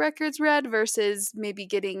Akashic records read versus maybe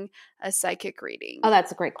getting a psychic reading? Oh,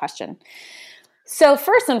 that's a great question. So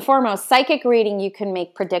first and foremost, psychic reading, you can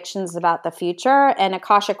make predictions about the future, and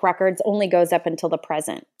Akashic records only goes up until the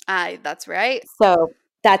present. That's right. So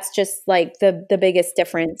that's just like the biggest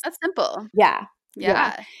difference. That's simple. Yeah.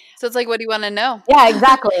 So it's like, what do you want to know? Yeah,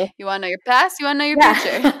 exactly. You want to know your past? You want to know your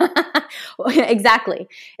future?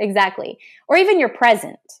 Exactly. Or even your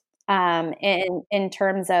present, in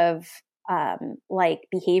terms of like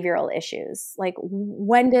behavioral issues. Like,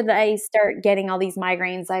 when did I start getting all these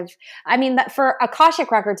migraines? That for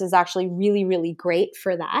Akashic records is actually really, really great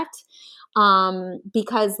for that.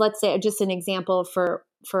 Because let's say, just an example for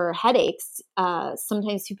for headaches,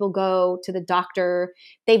 sometimes people go to the doctor.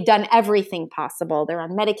 They've done everything possible. They're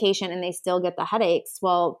on medication and they still get the headaches.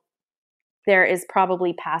 Well, there is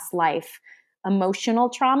probably past life emotional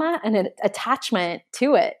trauma and an attachment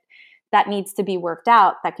to it that needs to be worked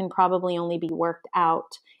out, that can probably only be worked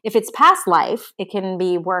out. If it's past life, it can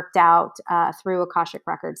be worked out through Akashic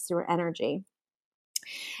records, through energy.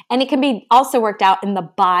 And it can be also worked out in the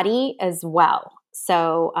body as well.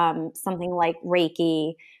 So something like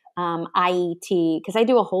Reiki, IET, because I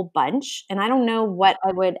do a whole bunch, and I don't know what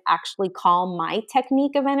I would actually call my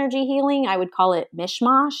technique of energy healing. I would call it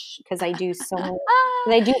mishmash, because I do so many.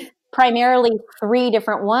 I do primarily 3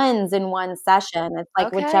 different ones in one session. It's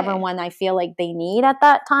like whichever one I feel like they need at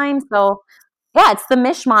that time. So yeah, it's the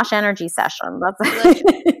mishmash energy session. That's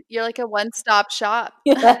You're like a one-stop shop.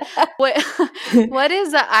 Yeah. What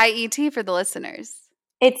is the IET for the listeners?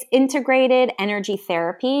 It's integrated energy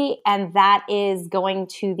therapy, and that is going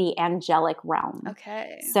to the angelic realm.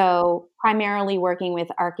 Okay. So primarily working with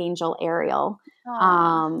Archangel Ariel.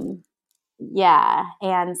 Aww. Yeah.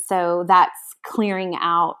 And so that's clearing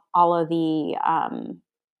out all of the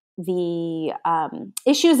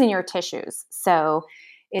issues in your tissues. So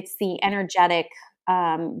it's the energetic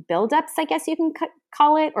buildups, I guess you can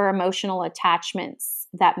call it, or emotional attachments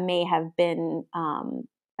that may have been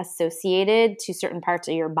associated to certain parts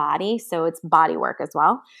of your body. So it's body work as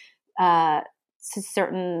well, to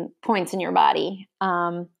certain points in your body,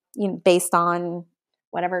 based on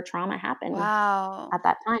whatever trauma happened at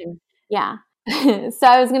that time. Yeah. So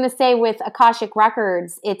I was going to say with Akashic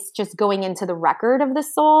records, it's just going into the record of the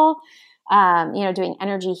soul. Doing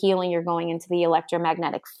energy healing, you're going into the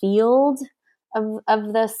electromagnetic field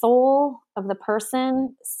of the soul of the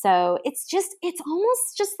person. So it's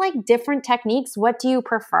almost just like different techniques. What do you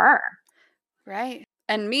prefer? Right.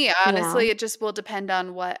 And me, honestly, it just will depend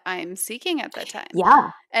on what I'm seeking at that time.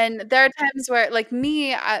 Yeah. And there are times where, like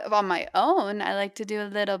me, on my own, I like to do a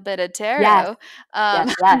little bit of tarot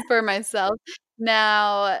Yes. for myself.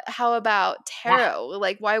 Now, how about tarot?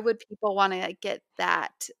 Like, why would people want to get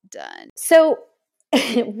that done? So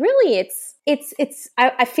really,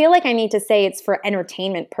 I feel like I need to say it's for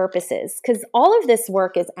entertainment purposes, because all of this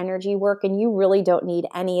work is energy work, and you really don't need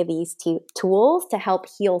any of these tools to help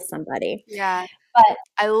heal somebody. Yeah. But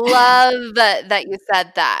I love that you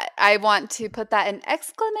said that. I want to put that in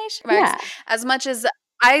exclamation marks. As much as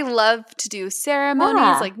I love to do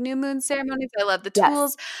ceremonies, like new moon ceremonies, I love the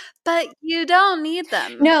tools, but you don't need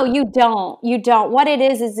them. No, you don't. You don't. What it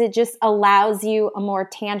is it just allows you a more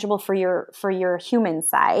tangible for your human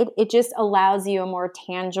side. It just allows you a more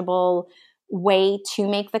tangible way to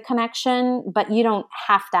make the connection, but you don't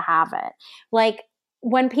have to have it. Like,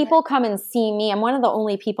 when people come and see me, I'm one of the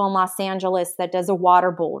only people in Los Angeles that does a water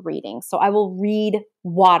bowl reading. So I will read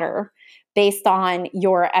water based on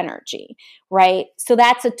your energy, right? So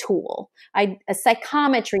that's a tool.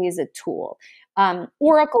 Psychometry is a tool.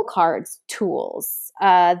 Oracle cards, tools.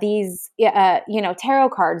 These, tarot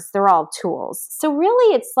cards, they're all tools. So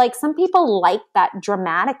really, it's like some people like that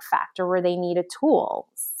dramatic factor where they need a tool.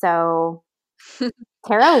 So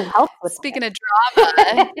tarot helps with Speaking of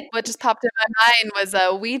drama, what just popped in my mind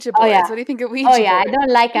was Ouija boards. What do you think of Ouija boards? I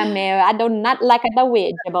don't like them. I do not like the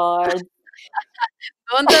Ouija boards.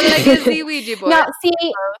 Don't like the Ouija board. No,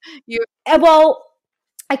 see, well,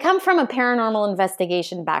 I come from a paranormal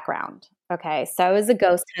investigation background. Okay, so I was a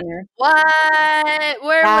ghost hunter. What?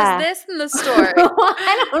 Where was this in the story?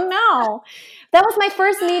 I don't know. That was my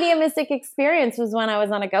first mediumistic experience, was when I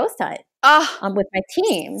was on a ghost hunt with my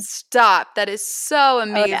team. Stop. That is so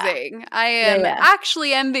amazing. I am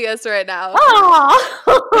actually envious right now.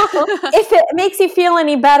 If it makes you feel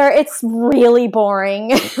any better, it's really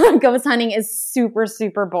boring. Ghost hunting is super,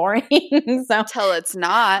 super boring. Till it's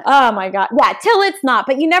not. Oh my God. Yeah, till it's not.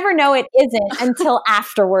 But you never know it isn't until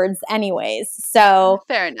afterwards anyways. So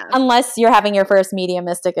fair enough. Unless you're having your first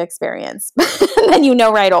mediumistic experience. Then you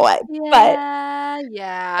know right away.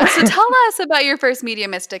 Yeah. So tell us about your first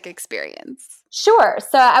mediumistic experience. Sure.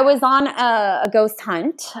 So I was on a ghost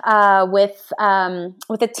hunt with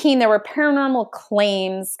a team. There were paranormal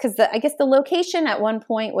claims, because I guess the location at one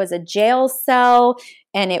point was a jail cell,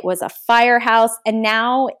 and it was a firehouse, and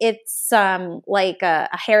now it's like a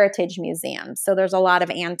heritage museum. So there's a lot of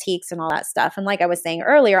antiques and all that stuff. And like I was saying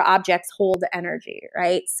earlier, objects hold energy,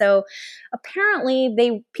 right? So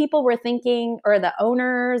apparently people were thinking, or the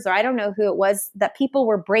owners, or I don't know who it was, that people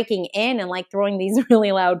were breaking in and like throwing these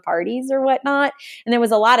really loud parties or whatnot. And there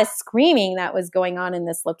was a lot of screaming that was going on in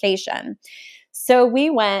this location. So we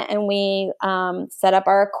went and we set up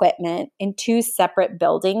our equipment in 2 separate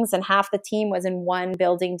buildings, and half the team was in one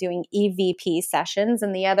building doing EVP sessions,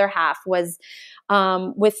 and the other half was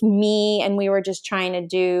with me, and we were just trying to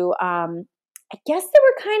do, I guess they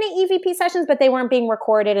were kind of EVP sessions, but they weren't being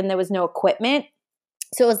recorded and there was no equipment.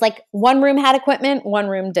 So it was like one room had equipment, one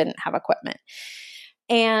room didn't have equipment.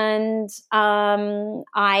 And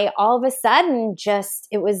I all of a sudden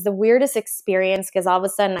it was the weirdest experience, because all of a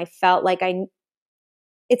sudden I felt like I think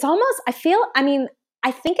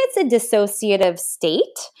it's a dissociative state,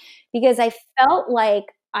 because I felt like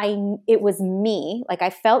it was me. Like I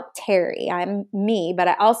felt Terry, I'm me, but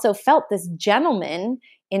I also felt this gentleman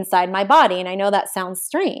inside my body. And I know that sounds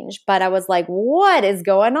strange, but I was like, what is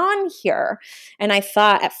going on here? And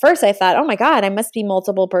at first I thought, oh my God, I must be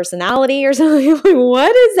multiple personality or something. Like,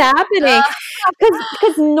 what is happening?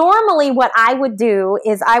 Because normally what I would do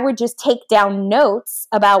is I would just take down notes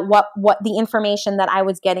about what the information that I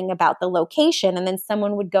was getting about the location. And then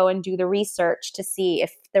someone would go and do the research to see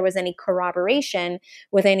if there was any corroboration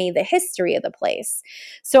with any of the history of the place.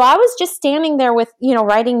 So I was just standing there with,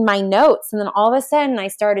 writing my notes. And then all of a sudden I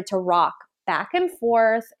started to rock back and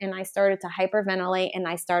forth, and I started to hyperventilate, and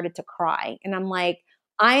I started to cry. And I'm like,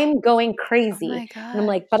 I'm going crazy. Oh my gosh. And I'm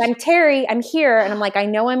like, but I'm Terry, I'm here. And I'm like, I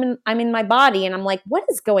know I'm in my body. And I'm like, what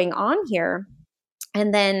is going on here?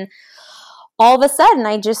 And then all of a sudden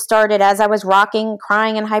I just started, as I was rocking,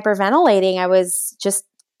 crying, and hyperventilating, I was just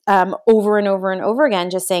over and over and over again,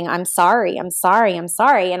 just saying, I'm sorry, I'm sorry, I'm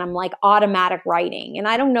sorry. And I'm like automatic writing. And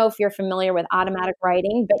I don't know if you're familiar with automatic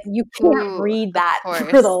writing, but you can't read that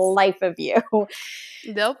for the life of you.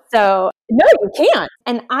 Nope. So no, you can't.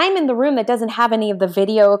 And I'm in the room that doesn't have any of the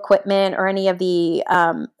video equipment or any of the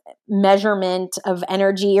measurement of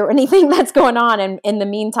energy or anything that's going on. And in the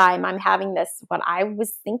meantime, I'm having this, what I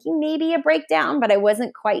was thinking maybe a breakdown, but I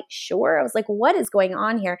wasn't quite sure. I was like, what is going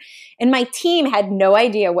on here? And my team had no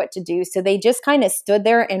idea what to do. So they just kind of stood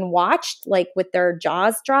there and watched, like with their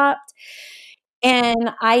jaws dropped. And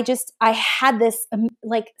I had this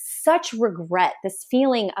such regret, this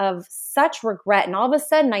feeling of such regret. And all of a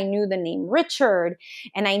sudden I knew the name Richard,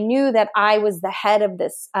 and I knew that I was the head of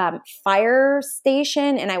this fire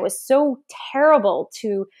station. And I was so terrible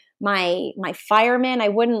to my firemen. I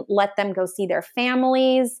wouldn't let them go see their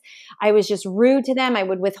families. I was just rude to them. I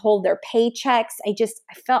would withhold their paychecks. I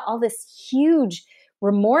felt all this huge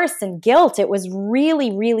remorse and guilt. It was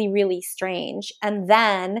really, really, really strange. And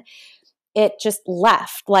then it just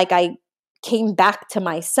left. Like I came back to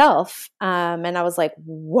myself, and I was like,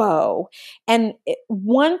 whoa. And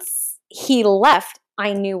once he left,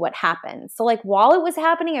 I knew what happened. So like while it was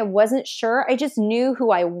happening, I wasn't sure. I just knew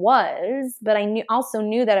who I was, but I also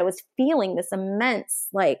knew that I was feeling this immense,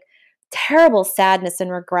 like terrible sadness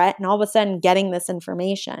and regret, and all of a sudden getting this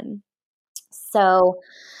information. So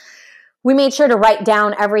we made sure to write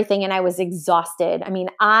down everything, and I was exhausted. I mean,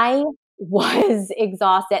 I was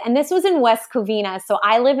exhausted. And this was in West Covina. So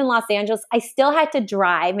I live in Los Angeles. I still had to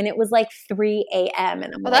drive, and it was like 3 a.m.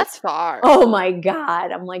 And I'm like, that's far. Oh my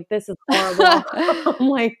God. I'm like, this is horrible. I'm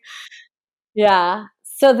like, yeah.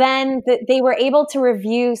 So then they were able to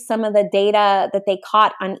review some of the data that they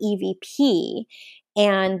caught on EVP,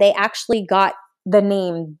 and they actually got the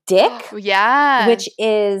name Dick, yeah, which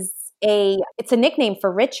is it's a nickname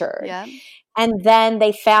for Richard. Yeah. And then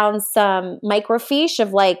they found some microfiche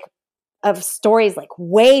of stories like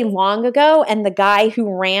way long ago. And the guy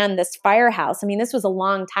who ran this firehouse, I mean, this was a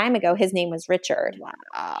long time ago. His name was Richard.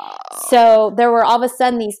 Wow. So there were all of a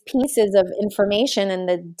sudden these pieces of information, and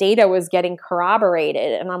the data was getting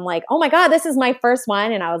corroborated. And I'm like, oh my God, this is my first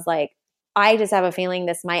one. And I was like, I just have a feeling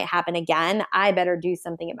this might happen again. I better do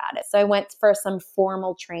something about it. So I went for some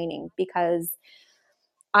formal training, because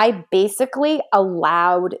I basically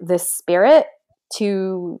allowed the spirit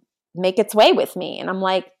to make its way with me. And I'm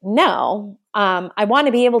like, no, I want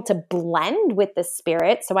to be able to blend with the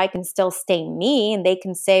spirit so I can still stay me, and they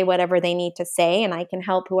can say whatever they need to say, and I can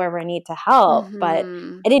help whoever I need to help. Mm-hmm. But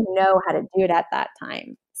I didn't know how to do it at that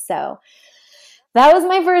time. So that was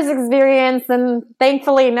my first experience, and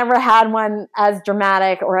thankfully never had one as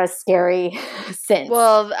dramatic or as scary since.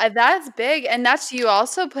 Well, that's big. And that's you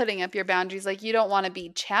also putting up your boundaries. Like, you don't want to be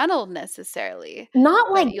channeled necessarily.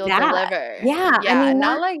 Not like you'll that. deliver. Yeah. Yeah, I mean,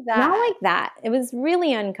 not like that. Not like that. It was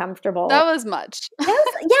really uncomfortable. That was much.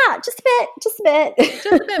 Yeah, just a bit. Just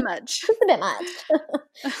a bit much. Just a bit much.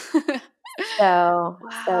 So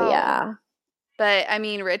yeah. But I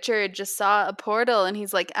mean, Richard just saw a portal, and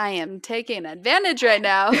he's like, I am taking advantage right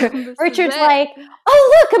now. Richard's like,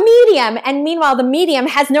 oh, look, a medium. And meanwhile, the medium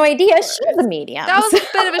has no idea she's a medium. That was a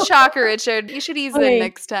bit of a shocker, Richard. You should ease in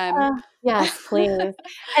next time. Yes, please.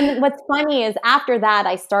 And what's funny is after that,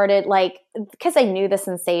 I started because I knew the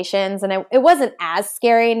sensations and it wasn't as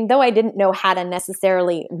scary. And though I didn't know how to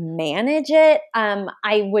necessarily manage it,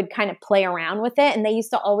 I would kind of play around with it. And they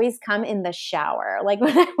used to always come in the shower, like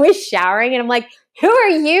when I was showering, and I'm like, who are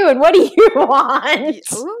you and what do you want?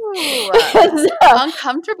 Ooh, So,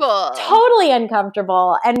 uncomfortable. Totally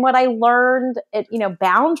uncomfortable. And what I learned,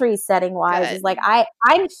 boundary setting wise, is like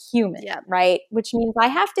I'm human, right? Which means I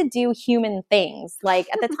have to do human things. Like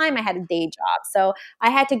at the time, I had a day job, so I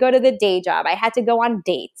had to go to the day job. I had to go on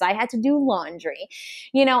dates. I had to do laundry.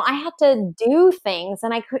 I had to do things,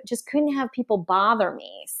 and I couldn't have people bother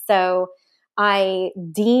me. So I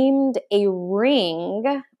deemed a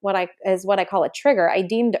ring, what I call a trigger. I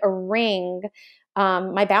deemed a ring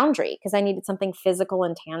my boundary because I needed something physical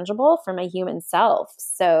and tangible for my human self.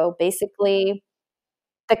 So basically,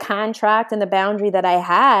 the contract and the boundary that I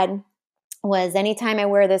had was anytime I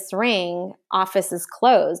wear this ring, office is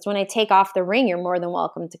closed. When I take off the ring, you're more than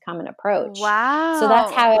welcome to come and approach. Wow. So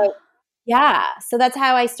that's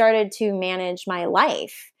how I started to manage my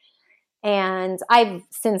life. And I've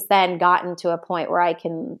since then gotten to a point where I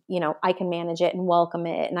can manage it and welcome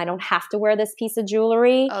it. And I don't have to wear this piece of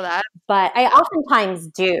jewelry. But I oftentimes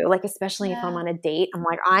do, like, especially if I'm on a date, I'm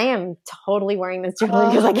like, I am totally wearing this jewelry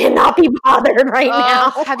because I cannot be bothered right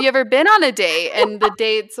now. Have you ever been on a date and the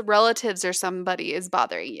date's relatives or somebody is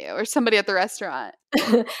bothering you or somebody at the restaurant?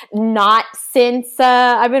 Not since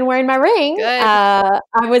I've been wearing my ring. Good. I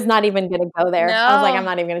was not even going to go there. No, I was like, I'm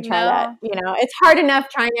not even going to try that. It's hard enough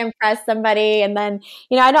trying to impress somebody, and then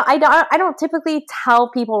I don't typically tell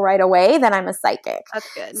people right away that I'm a psychic.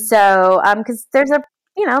 That's good. So because there's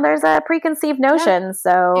a preconceived notion.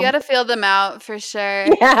 So you got to feel them out for sure.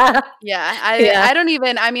 Yeah. I don't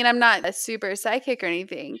even. I mean, I'm not a super psychic or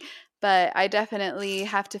anything. But I definitely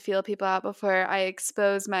have to feel people out before I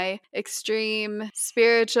expose my extreme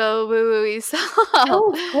spiritual woo-woo-y self.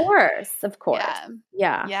 Oh, of course.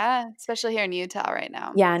 Yeah, especially here in Utah right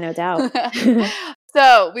now. Yeah, no doubt.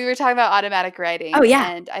 So we were talking about automatic writing. Oh,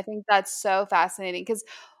 yeah. And I think that's so fascinating because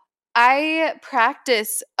I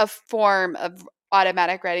practice a form of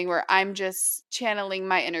automatic writing where I'm just channeling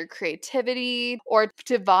my inner creativity or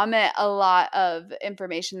to vomit a lot of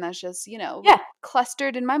information that's just,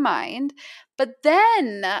 clustered in my mind. But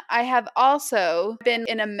then I have also been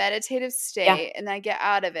in a meditative state and I get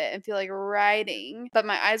out of it and feel like writing, but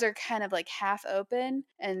my eyes are kind of like half open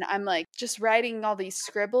and I'm like just writing all these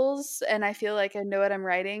scribbles and I feel like I know what I'm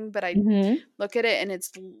writing, but I look at it and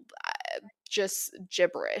it's just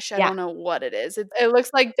gibberish. I don't know what it is. It looks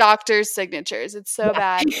like doctors' signatures. It's so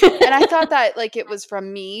bad. And I thought that like it was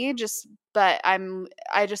from me, but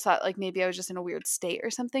I just thought like maybe I was just in a weird state or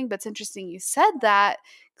something. But it's interesting you said that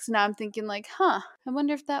because now I'm thinking like, I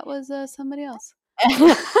wonder if that was somebody else.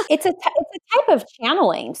 It's a type of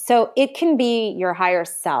channeling. So it can be your higher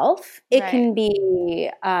self. It can be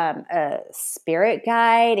a spirit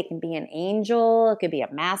guide. It can be an angel. It could be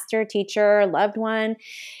a master teacher, loved one.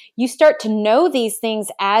 You start to know these things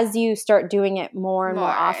as you start doing it more and more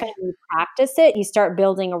often. You practice it. You start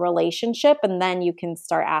building a relationship, and then you can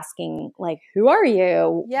start asking, like, "Who are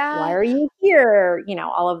you? Yeah. Why are you here?"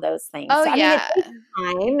 All of those things. Oh, so, I mean, it takes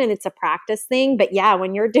time, and it's a practice thing. But yeah,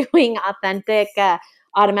 when you're doing authentic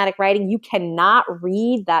automatic writing, you cannot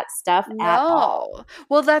read that stuff at all.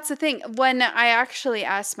 Well, that's the thing. When I actually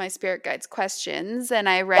ask my spirit guides questions and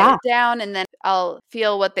I write it down and then I'll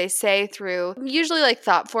feel what they say through usually like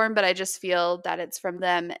thought form, but I just feel that it's from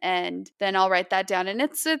them and then I'll write that down and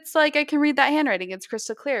it's like I can read that handwriting. It's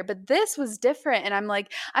crystal clear. But this was different and I'm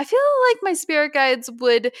like, I feel like my spirit guides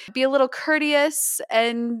would be a little courteous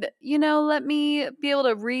and, let me be able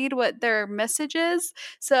to read what their message is.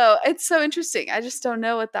 So it's so interesting. I just don't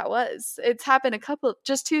know what that was. It's happened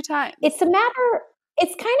just 2 times.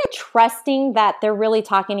 It's kind of trusting that they're really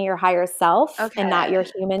talking to your higher self and not your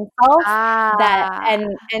human self. And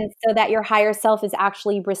so that your higher self is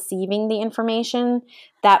actually receiving the information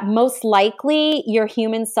that most likely your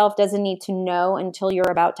human self doesn't need to know until you're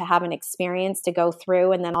about to have an experience to go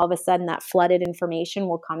through. And then all of a sudden that flooded information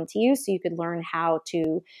will come to you so you could learn how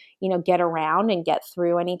to, get around and get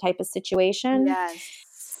through any type of situation. Yes.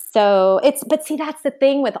 So but see, that's the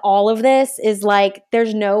thing with all of this is like,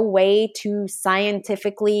 there's no way to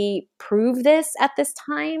scientifically prove this at this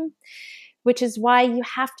time, which is why you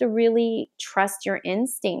have to really trust your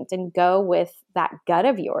instinct and go with that gut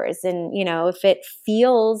of yours. And, if it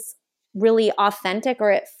feels really authentic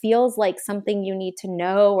or it feels like something you need to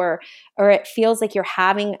know or it feels like you're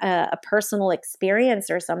having a personal experience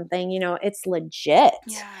or something, it's legit.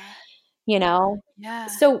 Yeah.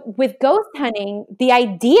 So with ghost hunting, the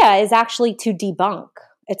idea is actually to debunk.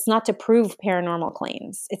 It's not to prove paranormal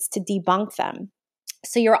claims. It's to debunk them.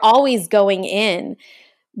 So you're always going in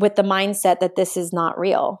with the mindset that this is not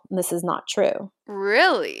real and this is not true.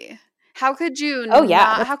 Really? How could you Oh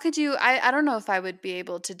yeah, not? How could you? I don't know if I would be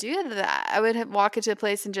able to do that. I would walk into a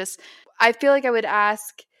place and just, I feel like I would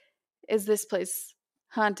ask, is this place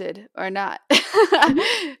haunted or not?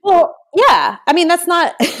 well, yeah. I mean, that's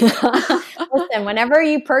not. Listen, whenever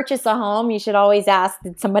you purchase a home, you should always ask,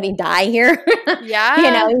 did somebody die here?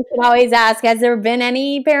 Yeah. You should always ask, has there been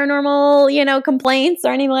any paranormal, complaints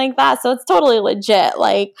or anything like that? So it's totally legit.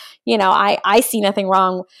 Like, I see nothing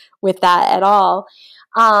wrong with that at all.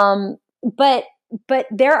 But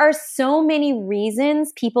there are so many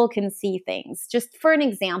reasons people can see things. Just for an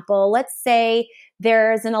example, let's say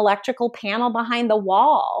there's an electrical panel behind the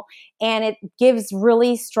wall and it gives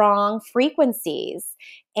really strong frequencies,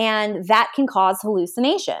 and that can cause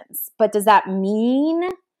hallucinations. But does that mean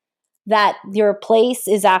that your place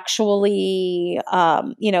is actually,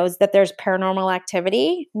 is that there's paranormal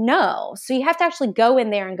activity? No. So you have to actually go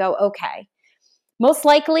in there and go, okay, most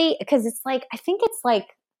likely, because it's like, I think it's like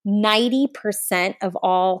 90% of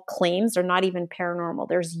all claims are not even paranormal.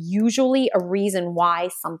 There's usually a reason why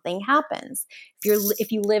something happens.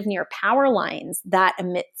 If you live near power lines, that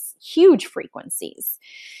emits huge frequencies,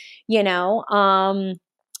 you know.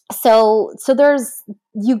 So there's,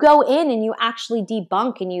 you go in and you actually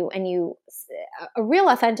debunk, and you a real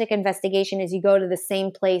authentic investigation is you go to the same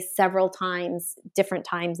place several times, different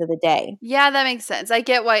times of the day. Yeah, that makes sense. I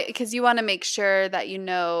get why, because you want to make sure that you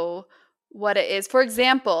know what it is. For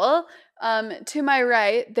example, to my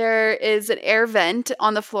right, there is an air vent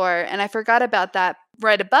on the floor, and I forgot about that.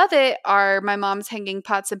 Right above it are my mom's hanging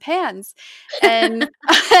pots and pans, and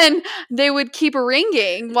and they would keep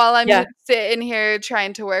ringing while I'm Yeah. sitting here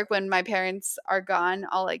trying to work. When my parents are gone,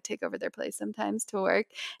 I'll like take over their place sometimes to work,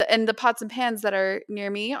 and the pots and pans that are near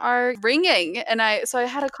me are ringing, and I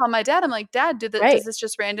had to call my dad. I'm like, Dad, Right. does this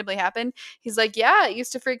just randomly happen? He's like, yeah, it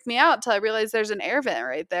used to freak me out till I realized there's an air vent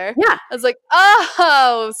right there. Yeah. I was like,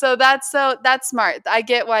 oh, so that's smart. I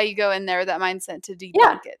get why you go in there with that mindset to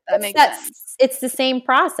Yeah. debunk it. That makes sense. It's the same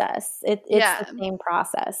process. It's the Yeah. same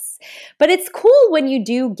process. But it's cool when you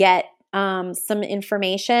do get some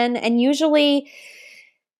information, and usually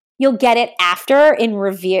you'll get it after in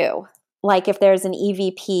review. Like if there's an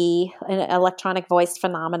EVP, an electronic voice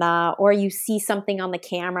phenomena, or you see something on the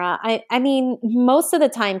camera. I mean, most of the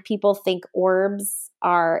time people think orbs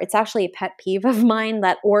are, it's actually a pet peeve of mine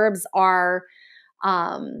that orbs are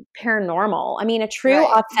paranormal. I mean, a true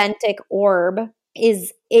Right. authentic orb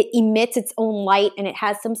it emits its own light and it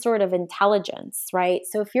has some sort of intelligence, right?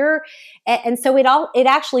 So if you're, and so it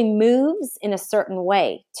actually moves in a certain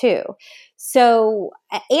way too. So,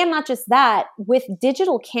 and not just that, with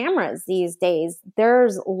digital cameras these days,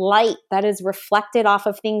 there's light that is reflected off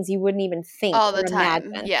of things you wouldn't even think All or the time.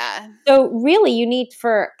 imagine. Yeah. So really, you need,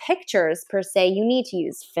 for pictures per se, you need to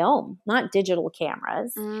use film, not digital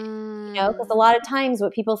cameras. Because a Mm. lot of times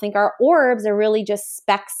what people think are orbs are really just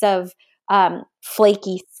specks of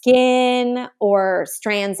flaky skin or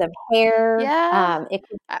strands of hair. Yeah.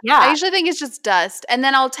 I Yeah, usually think it's just dust, and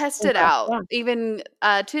then I'll test it out. yeah, Even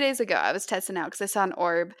 2 days ago, I was testing out because I saw an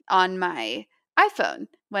orb on my iPhone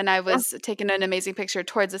when I yeah, was taking an amazing picture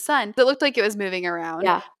towards the sun. It looked like it was moving around,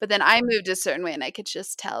 yeah. but then I moved a certain way, and I could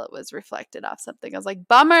just tell it was reflected off something. I was like,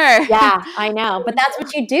 "Bummer." Yeah, I know, but that's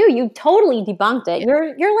what you do. You totally debunked it. You're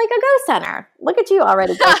like a ghost hunter. Look at you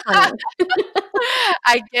already ghost hunting.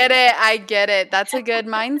 I get it. I get it. That's a good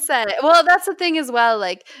mindset. Well, that's the thing as well.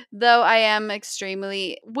 Like, though I am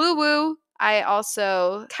extremely woo woo, I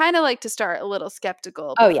also kind of like to start a little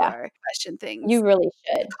skeptical Oh yeah, before I question things, you really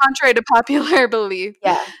should. contrary to popular belief.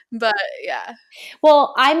 Yeah. But yeah,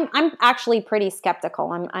 Well, I'm actually pretty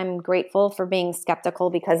skeptical. I'm grateful for being skeptical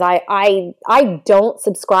because I don't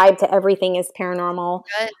subscribe to everything as paranormal.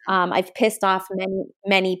 good. I've pissed off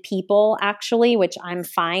many people actually, which I'm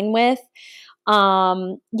fine with.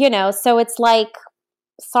 So it's like,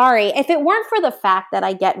 sorry, if it weren't for the fact that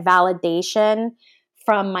I get validation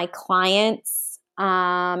from my clients,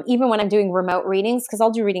 even when I'm doing remote readings, because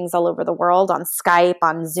I'll do readings all over the world on Skype,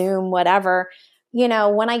 on Zoom, whatever.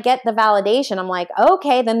 When I get the validation, I'm like,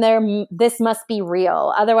 okay, then this must be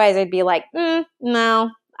real. Otherwise, I'd be like, no,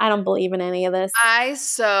 I don't believe in any of this. I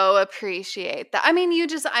so appreciate that. I mean,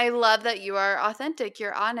 I love that you are authentic,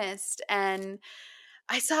 you're honest. And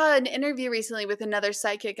I saw an interview recently with another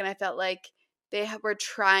psychic, and I felt like were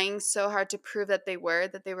trying so hard to prove that they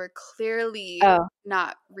were clearly Oh,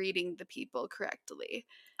 not reading the people correctly.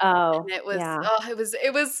 Oh, And it was, yeah.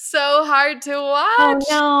 it was so hard to watch.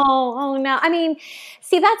 Oh no. I mean,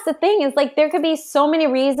 see, that's the thing is like there could be so many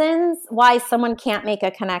reasons why someone can't make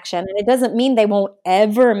a connection. And it doesn't mean they won't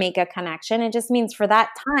ever make a connection. It just means for that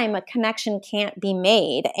time, a connection can't be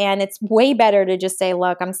made. And it's way better to just say,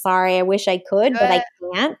 look, I'm sorry. I wish I could, but I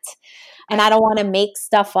can't. And I don't want to make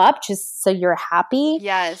stuff up just so you're happy.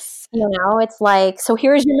 Yes. You know, it's like, so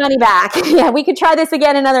here's your money back. Yeah, we could try this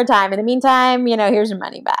again another time. In the meantime, you know, here's your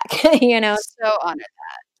money back. You know, So honor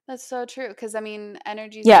that. That's so true. Because I mean,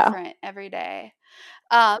 energy is Yeah. different every day.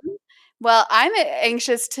 Well, I'm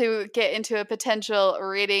anxious to get into a potential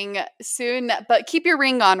reading soon, but keep your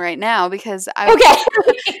ring on right now because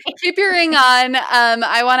keep your ring on.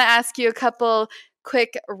 I want to ask you a couple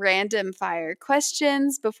quick random fire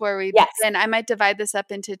questions before we begin. I might divide this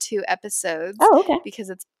up into 2 episodes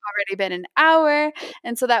because it's already been an hour.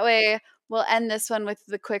 And so that way we'll end this one with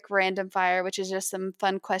the quick random fire, which is just some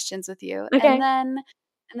fun questions with you. Okay. And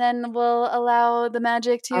then we'll allow the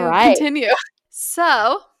magic to continue.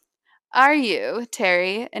 So, are you,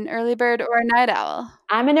 Terry, an early bird or a night owl?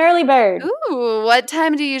 I'm an early bird. Ooh, what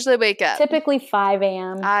time do you usually wake up? Typically 5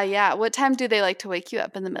 a.m. Yeah. What time do they like to wake you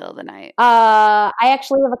up in the middle of the night? I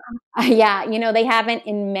actually have you know, they haven't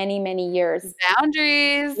in many, many years.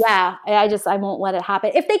 Boundaries. Yeah, I won't let it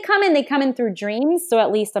happen. If they come in through dreams, so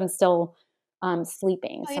at least I'm still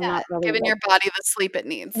sleeping. So I'm not really giving your body the sleep it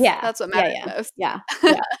needs. Yeah. That's what matters most. Yeah.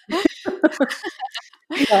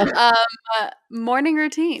 Morning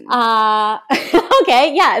routine.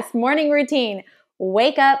 Okay, yes, morning routine.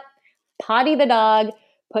 Wake up, potty the dog,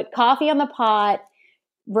 put coffee on the pot,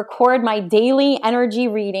 record my daily energy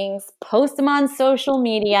readings, post them on social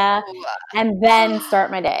media, and then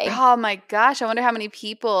start my day. Oh my gosh, I wonder how many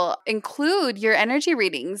people include your energy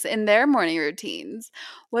readings in their morning routines.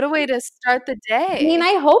 What a way to start the day. I mean,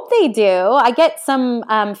 I hope they do. I get some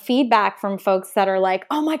feedback from folks that are like,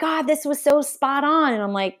 oh my God, this was so spot on. And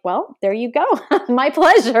I'm like, well, there you go. My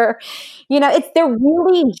pleasure. You know, they're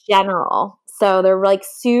really general. So they're like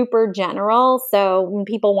super general. So when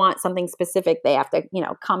people want something specific, they have to, you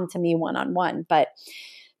know, come to me one-on-one. But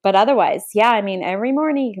otherwise, yeah, I mean, every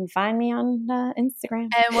morning you can find me on Instagram.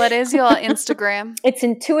 And what is your Instagram? It's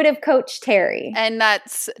Intuitive Coach Terry. And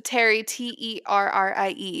that's Terry, Terrie,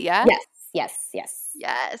 yeah? Yes.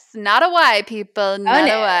 Not a Y, people. Not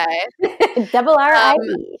a Y. Double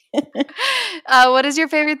R-I-E. What is your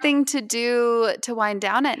favorite thing to do to wind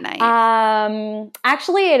down at night?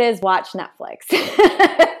 Actually, it is watch Netflix.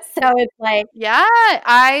 So it's like, yeah,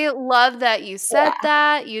 I love that you said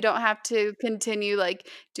that. You don't have to continue like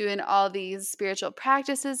doing all these spiritual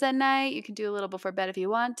practices at night. You can do a little before bed if you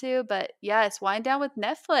want to, but yes, wind down with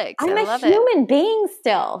Netflix. I'm a human being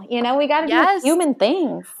still. You know, we got to do human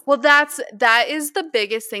things. Well, that is the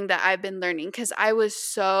biggest thing that I've been learning because I was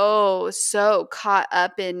so caught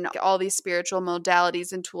up in all these spiritual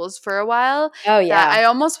modalities and tools for a while. Oh yeah, that I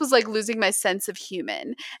almost was like losing my sense of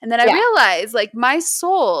human, and then I realized like my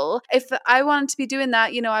soul. If I wanted to be doing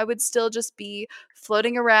that, you know, I would still just be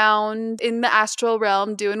floating around in the astral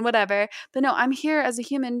realm doing whatever. But no, I'm here as a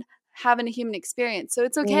human having a human experience. So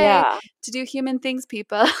it's okay to do human things,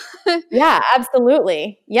 people. Yeah,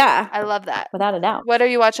 absolutely. Yeah. I love that. Without a doubt. What are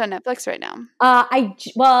you watching on Netflix right now? I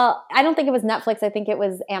don't think it was Netflix. I think it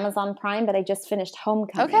was Amazon Prime, but I just finished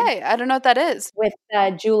Homecoming. Okay. I don't know what that is. With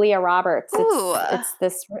Julia Roberts. Ooh.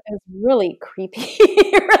 It's really creepy,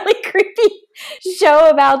 really creepy show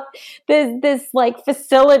about this like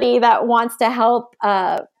facility that wants to help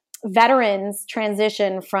veterans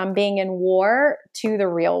transition from being in war to the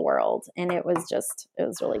real world. And it was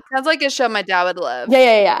really cool. Sounds like a show my dad would love.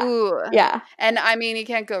 Yeah. Ooh. Yeah. And I mean, you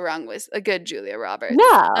can't go wrong with a good Julia Roberts.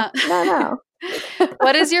 No.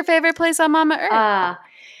 What is your favorite place on Mama Earth?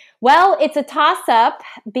 Well, it's a toss-up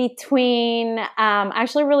between, I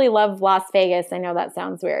actually really love Las Vegas. I know that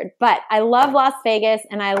sounds weird, but I love Las Vegas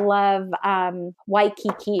and I love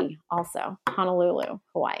Waikiki also, Honolulu,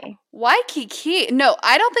 Hawaii. Waikiki? No,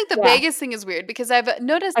 I don't think the Vegas thing is weird because I've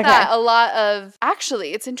noticed that a lot of,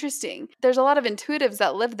 actually, it's interesting. There's a lot of intuitives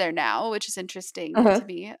that live there now, which is interesting to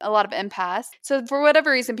me, a lot of empaths. So for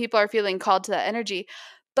whatever reason, people are feeling called to that energy.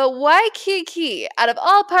 But Waikiki, out of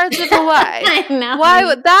all parts of Hawaii, I know.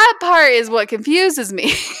 Why that part is what confuses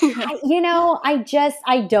me. I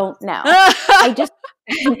don't know. I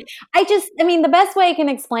mean, the best way I can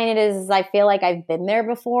explain it is I feel like I've been there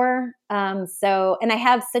before. And I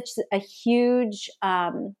have such a huge,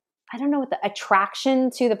 I don't know what the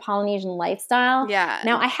attraction to the Polynesian lifestyle. Yeah.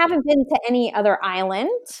 Now I haven't been to any other island.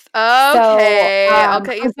 Okay.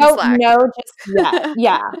 Okay. I don't know just yet.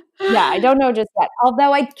 Yeah. I don't know just yet.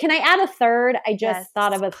 Although can I add a third? I just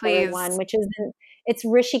thought of a third one, which is It's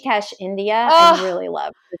Rishikesh, India. Oh. I really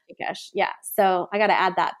love Rishikesh. Yeah. So I got to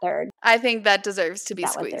add that third. I think that deserves to be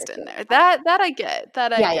That one squeezed there, in too. there. That I get.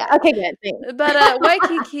 That I Yeah, get. yeah. Okay, good. Thanks. But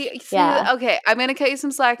Waikiki, see, Yeah. okay, I'm gonna cut you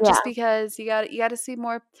some slack Yeah. just because you got to see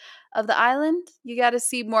more of the island. You got to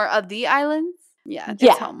see more of the islands. Yeah, it's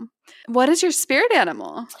Yeah. home. What is your spirit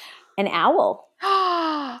animal? An owl.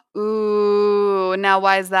 Ooh, now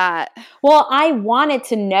why is that? Well, I wanted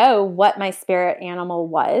to know what my spirit animal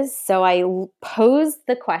was. So I posed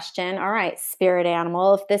the question, all right, spirit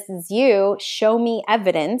animal, if this is you, show me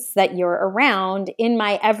evidence that you're around in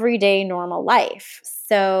my everyday normal life.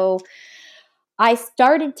 So I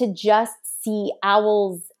started to just see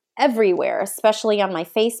owls everywhere, especially on my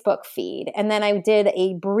Facebook feed. And then I did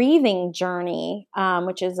a breathing journey,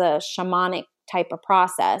 which is a shamanic type of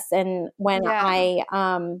process. And when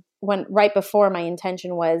when right before, my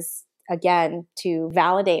intention was again to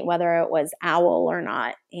validate whether it was owl or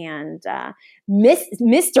not. And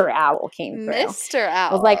Mr. Owl came through. Mr.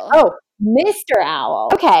 Owl. I was like, oh, Mr.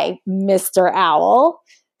 Owl. Okay, Mr. Owl.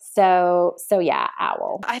 So yeah,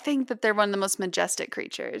 owl. I think that they're one of the most majestic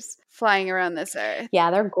creatures flying around this earth.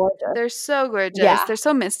 Yeah, they're gorgeous. They're so gorgeous. Yeah. They're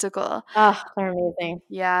so mystical. Oh, they're amazing.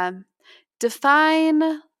 Yeah.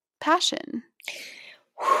 Define passion.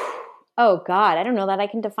 Oh God, I don't know that I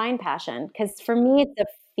can define passion, because for me it's a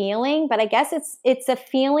feeling, but I guess it's a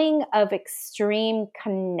feeling of extreme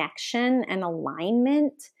connection and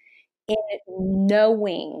alignment in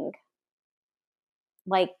knowing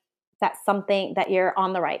like that's something that you're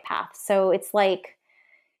on the right path. So it's like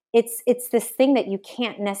it's this thing that you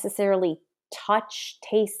can't necessarily touch,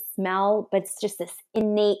 taste, smell, but it's just this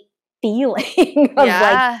innate feeling of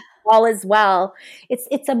like all is well.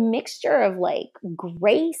 It's a mixture of like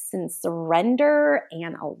grace and surrender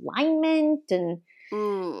and alignment. And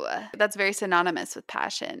ooh, that's very synonymous with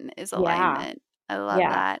passion, is alignment. I love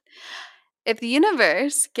that. If the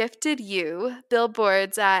universe gifted you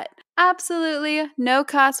billboards at absolutely no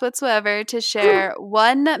cost whatsoever to share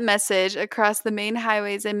one message across the main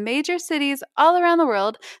highways in major cities all around the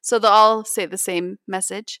world, so they'll all say the same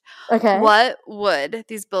message, what would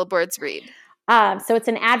these billboards read? So it's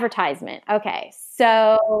an advertisement. Okay.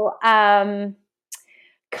 So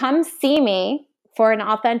come see me for an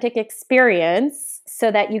authentic experience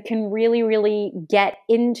so that you can really, really get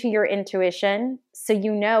into your intuition so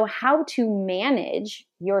you know how to manage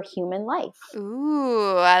your human life.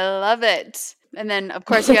 Ooh, I love it. And then, of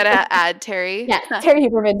course, you got to add Terry. Yeah,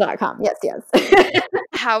 terryhuberman.com. Yes.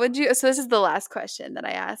 How would you – so this is the last question that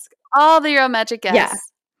I ask all the Your Own Magic guests. Yeah.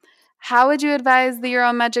 How would you advise the Your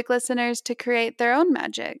Own Magic listeners to create their own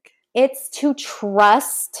magic? It's to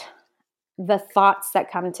trust the thoughts that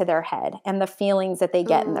come to their head and the feelings that they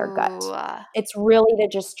get in their gut. It's really to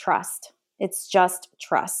just trust. It's just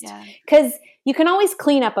trust. Because you can always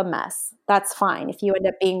clean up a mess. That's fine if you end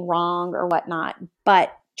up being wrong or whatnot.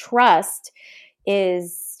 But trust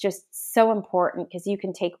is just so important because you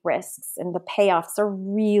can take risks and the payoffs are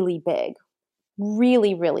really big.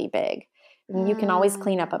 Really, really big. And you can always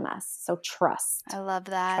clean up a mess. So trust. I love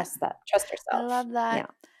that. Trust that. Trust yourself. I love that. Yeah.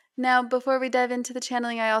 Now, before we dive into the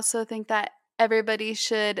channeling, I also think that everybody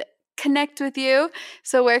should connect with you.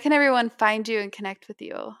 So where can everyone find you and connect with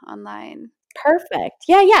you online? Perfect.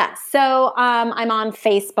 Yeah. So I'm on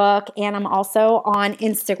Facebook and I'm also on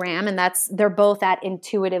Instagram, and they're both at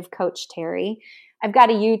Intuitive Coach Terry. I've got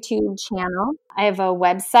a YouTube channel. I have a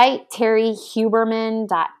website,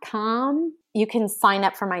 terryhuberman.com. You can sign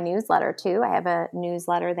up for my newsletter too. I have a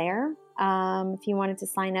newsletter there. If you wanted to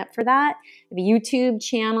sign up for that. I have a YouTube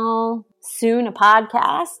channel, soon a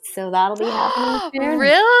podcast. So that'll be happening soon.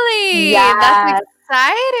 Really? Yeah. That's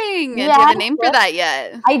exciting. Do you have a name for that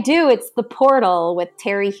yet? I do. It's The Portal with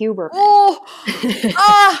Terry Huberman. Oh,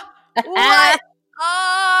 what?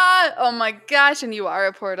 Oh my gosh. And you are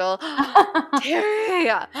a portal.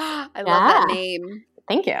 Terry. I love that name.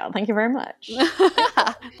 Thank you. Thank you very much.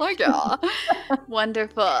 Poor girl.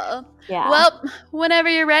 Wonderful. Yeah. Well, whenever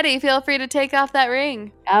you're ready, feel free to take off that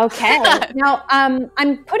ring. Okay. Now, I'm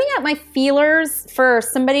putting out my feelers for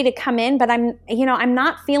somebody to come in, but I'm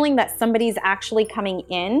not feeling that somebody's actually coming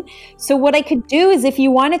in. So what I could do is if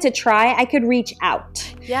you wanted to try, I could reach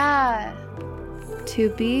out. Yeah. To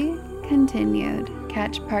be continued.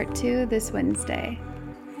 Catch part 2 this Wednesday.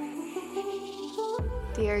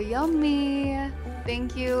 Dear Yomi,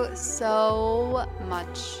 thank you so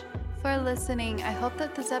much for listening. I hope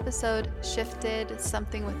that this episode shifted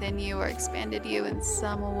something within you or expanded you in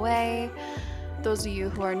some way. Those of you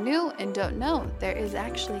who are new and don't know, there is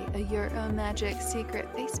actually a Your Own Magic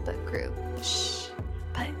secret Facebook group. Shh,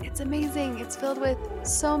 but it's amazing. It's filled with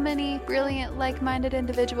so many brilliant, like-minded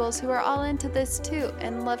individuals who are all into this too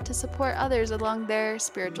and love to support others along their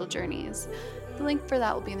spiritual journeys. The link for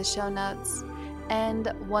that will be in the show notes. And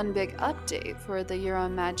one big update for the Your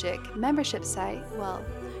Own Magic membership site. Well,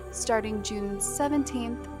 starting June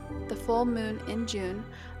 17th, the full moon in June,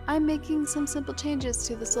 I'm making some simple changes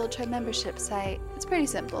to the Soul Tribe membership site. It's pretty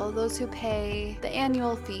simple. Those who pay the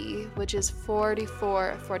annual fee, which is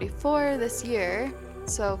 $44.44 this year,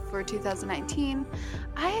 so for 2019,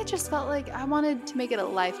 I just felt like I wanted to make it a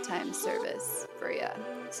lifetime service for you.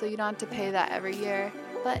 So you don't have to pay that every year,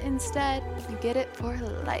 but instead you get it for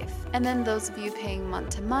life. And then those of you paying month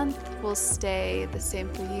to month will stay the same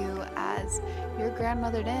for you as your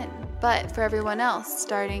grandmothered in. But for everyone else,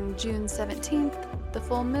 starting June 17th, the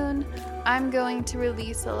full moon, I'm going to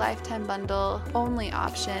release a lifetime bundle only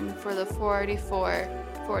option for the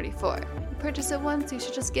 $44.44. You purchase it once, you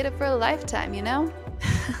should just get it for a lifetime, you know?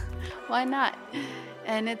 Why not?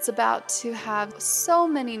 And it's about to have so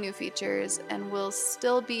many new features and will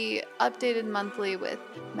still be updated monthly with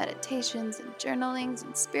meditations and journalings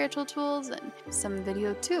and spiritual tools and some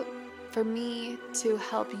video too. For me to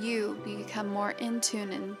help you become more in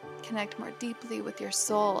tune and connect more deeply with your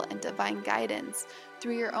soul and divine guidance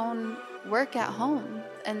through your own work at home.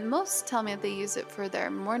 And most tell me that they use it for their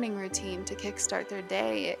morning routine to kickstart their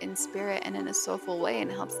day in spirit and in a soulful way,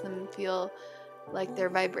 and helps them feel like their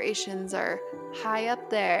vibrations are high up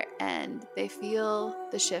there and they feel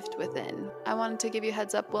the shift within. I wanted to give you a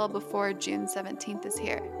heads up well before June 17th is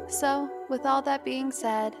here. So, with all that being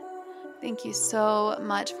said, thank you so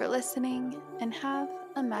much for listening and have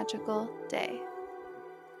a magical day.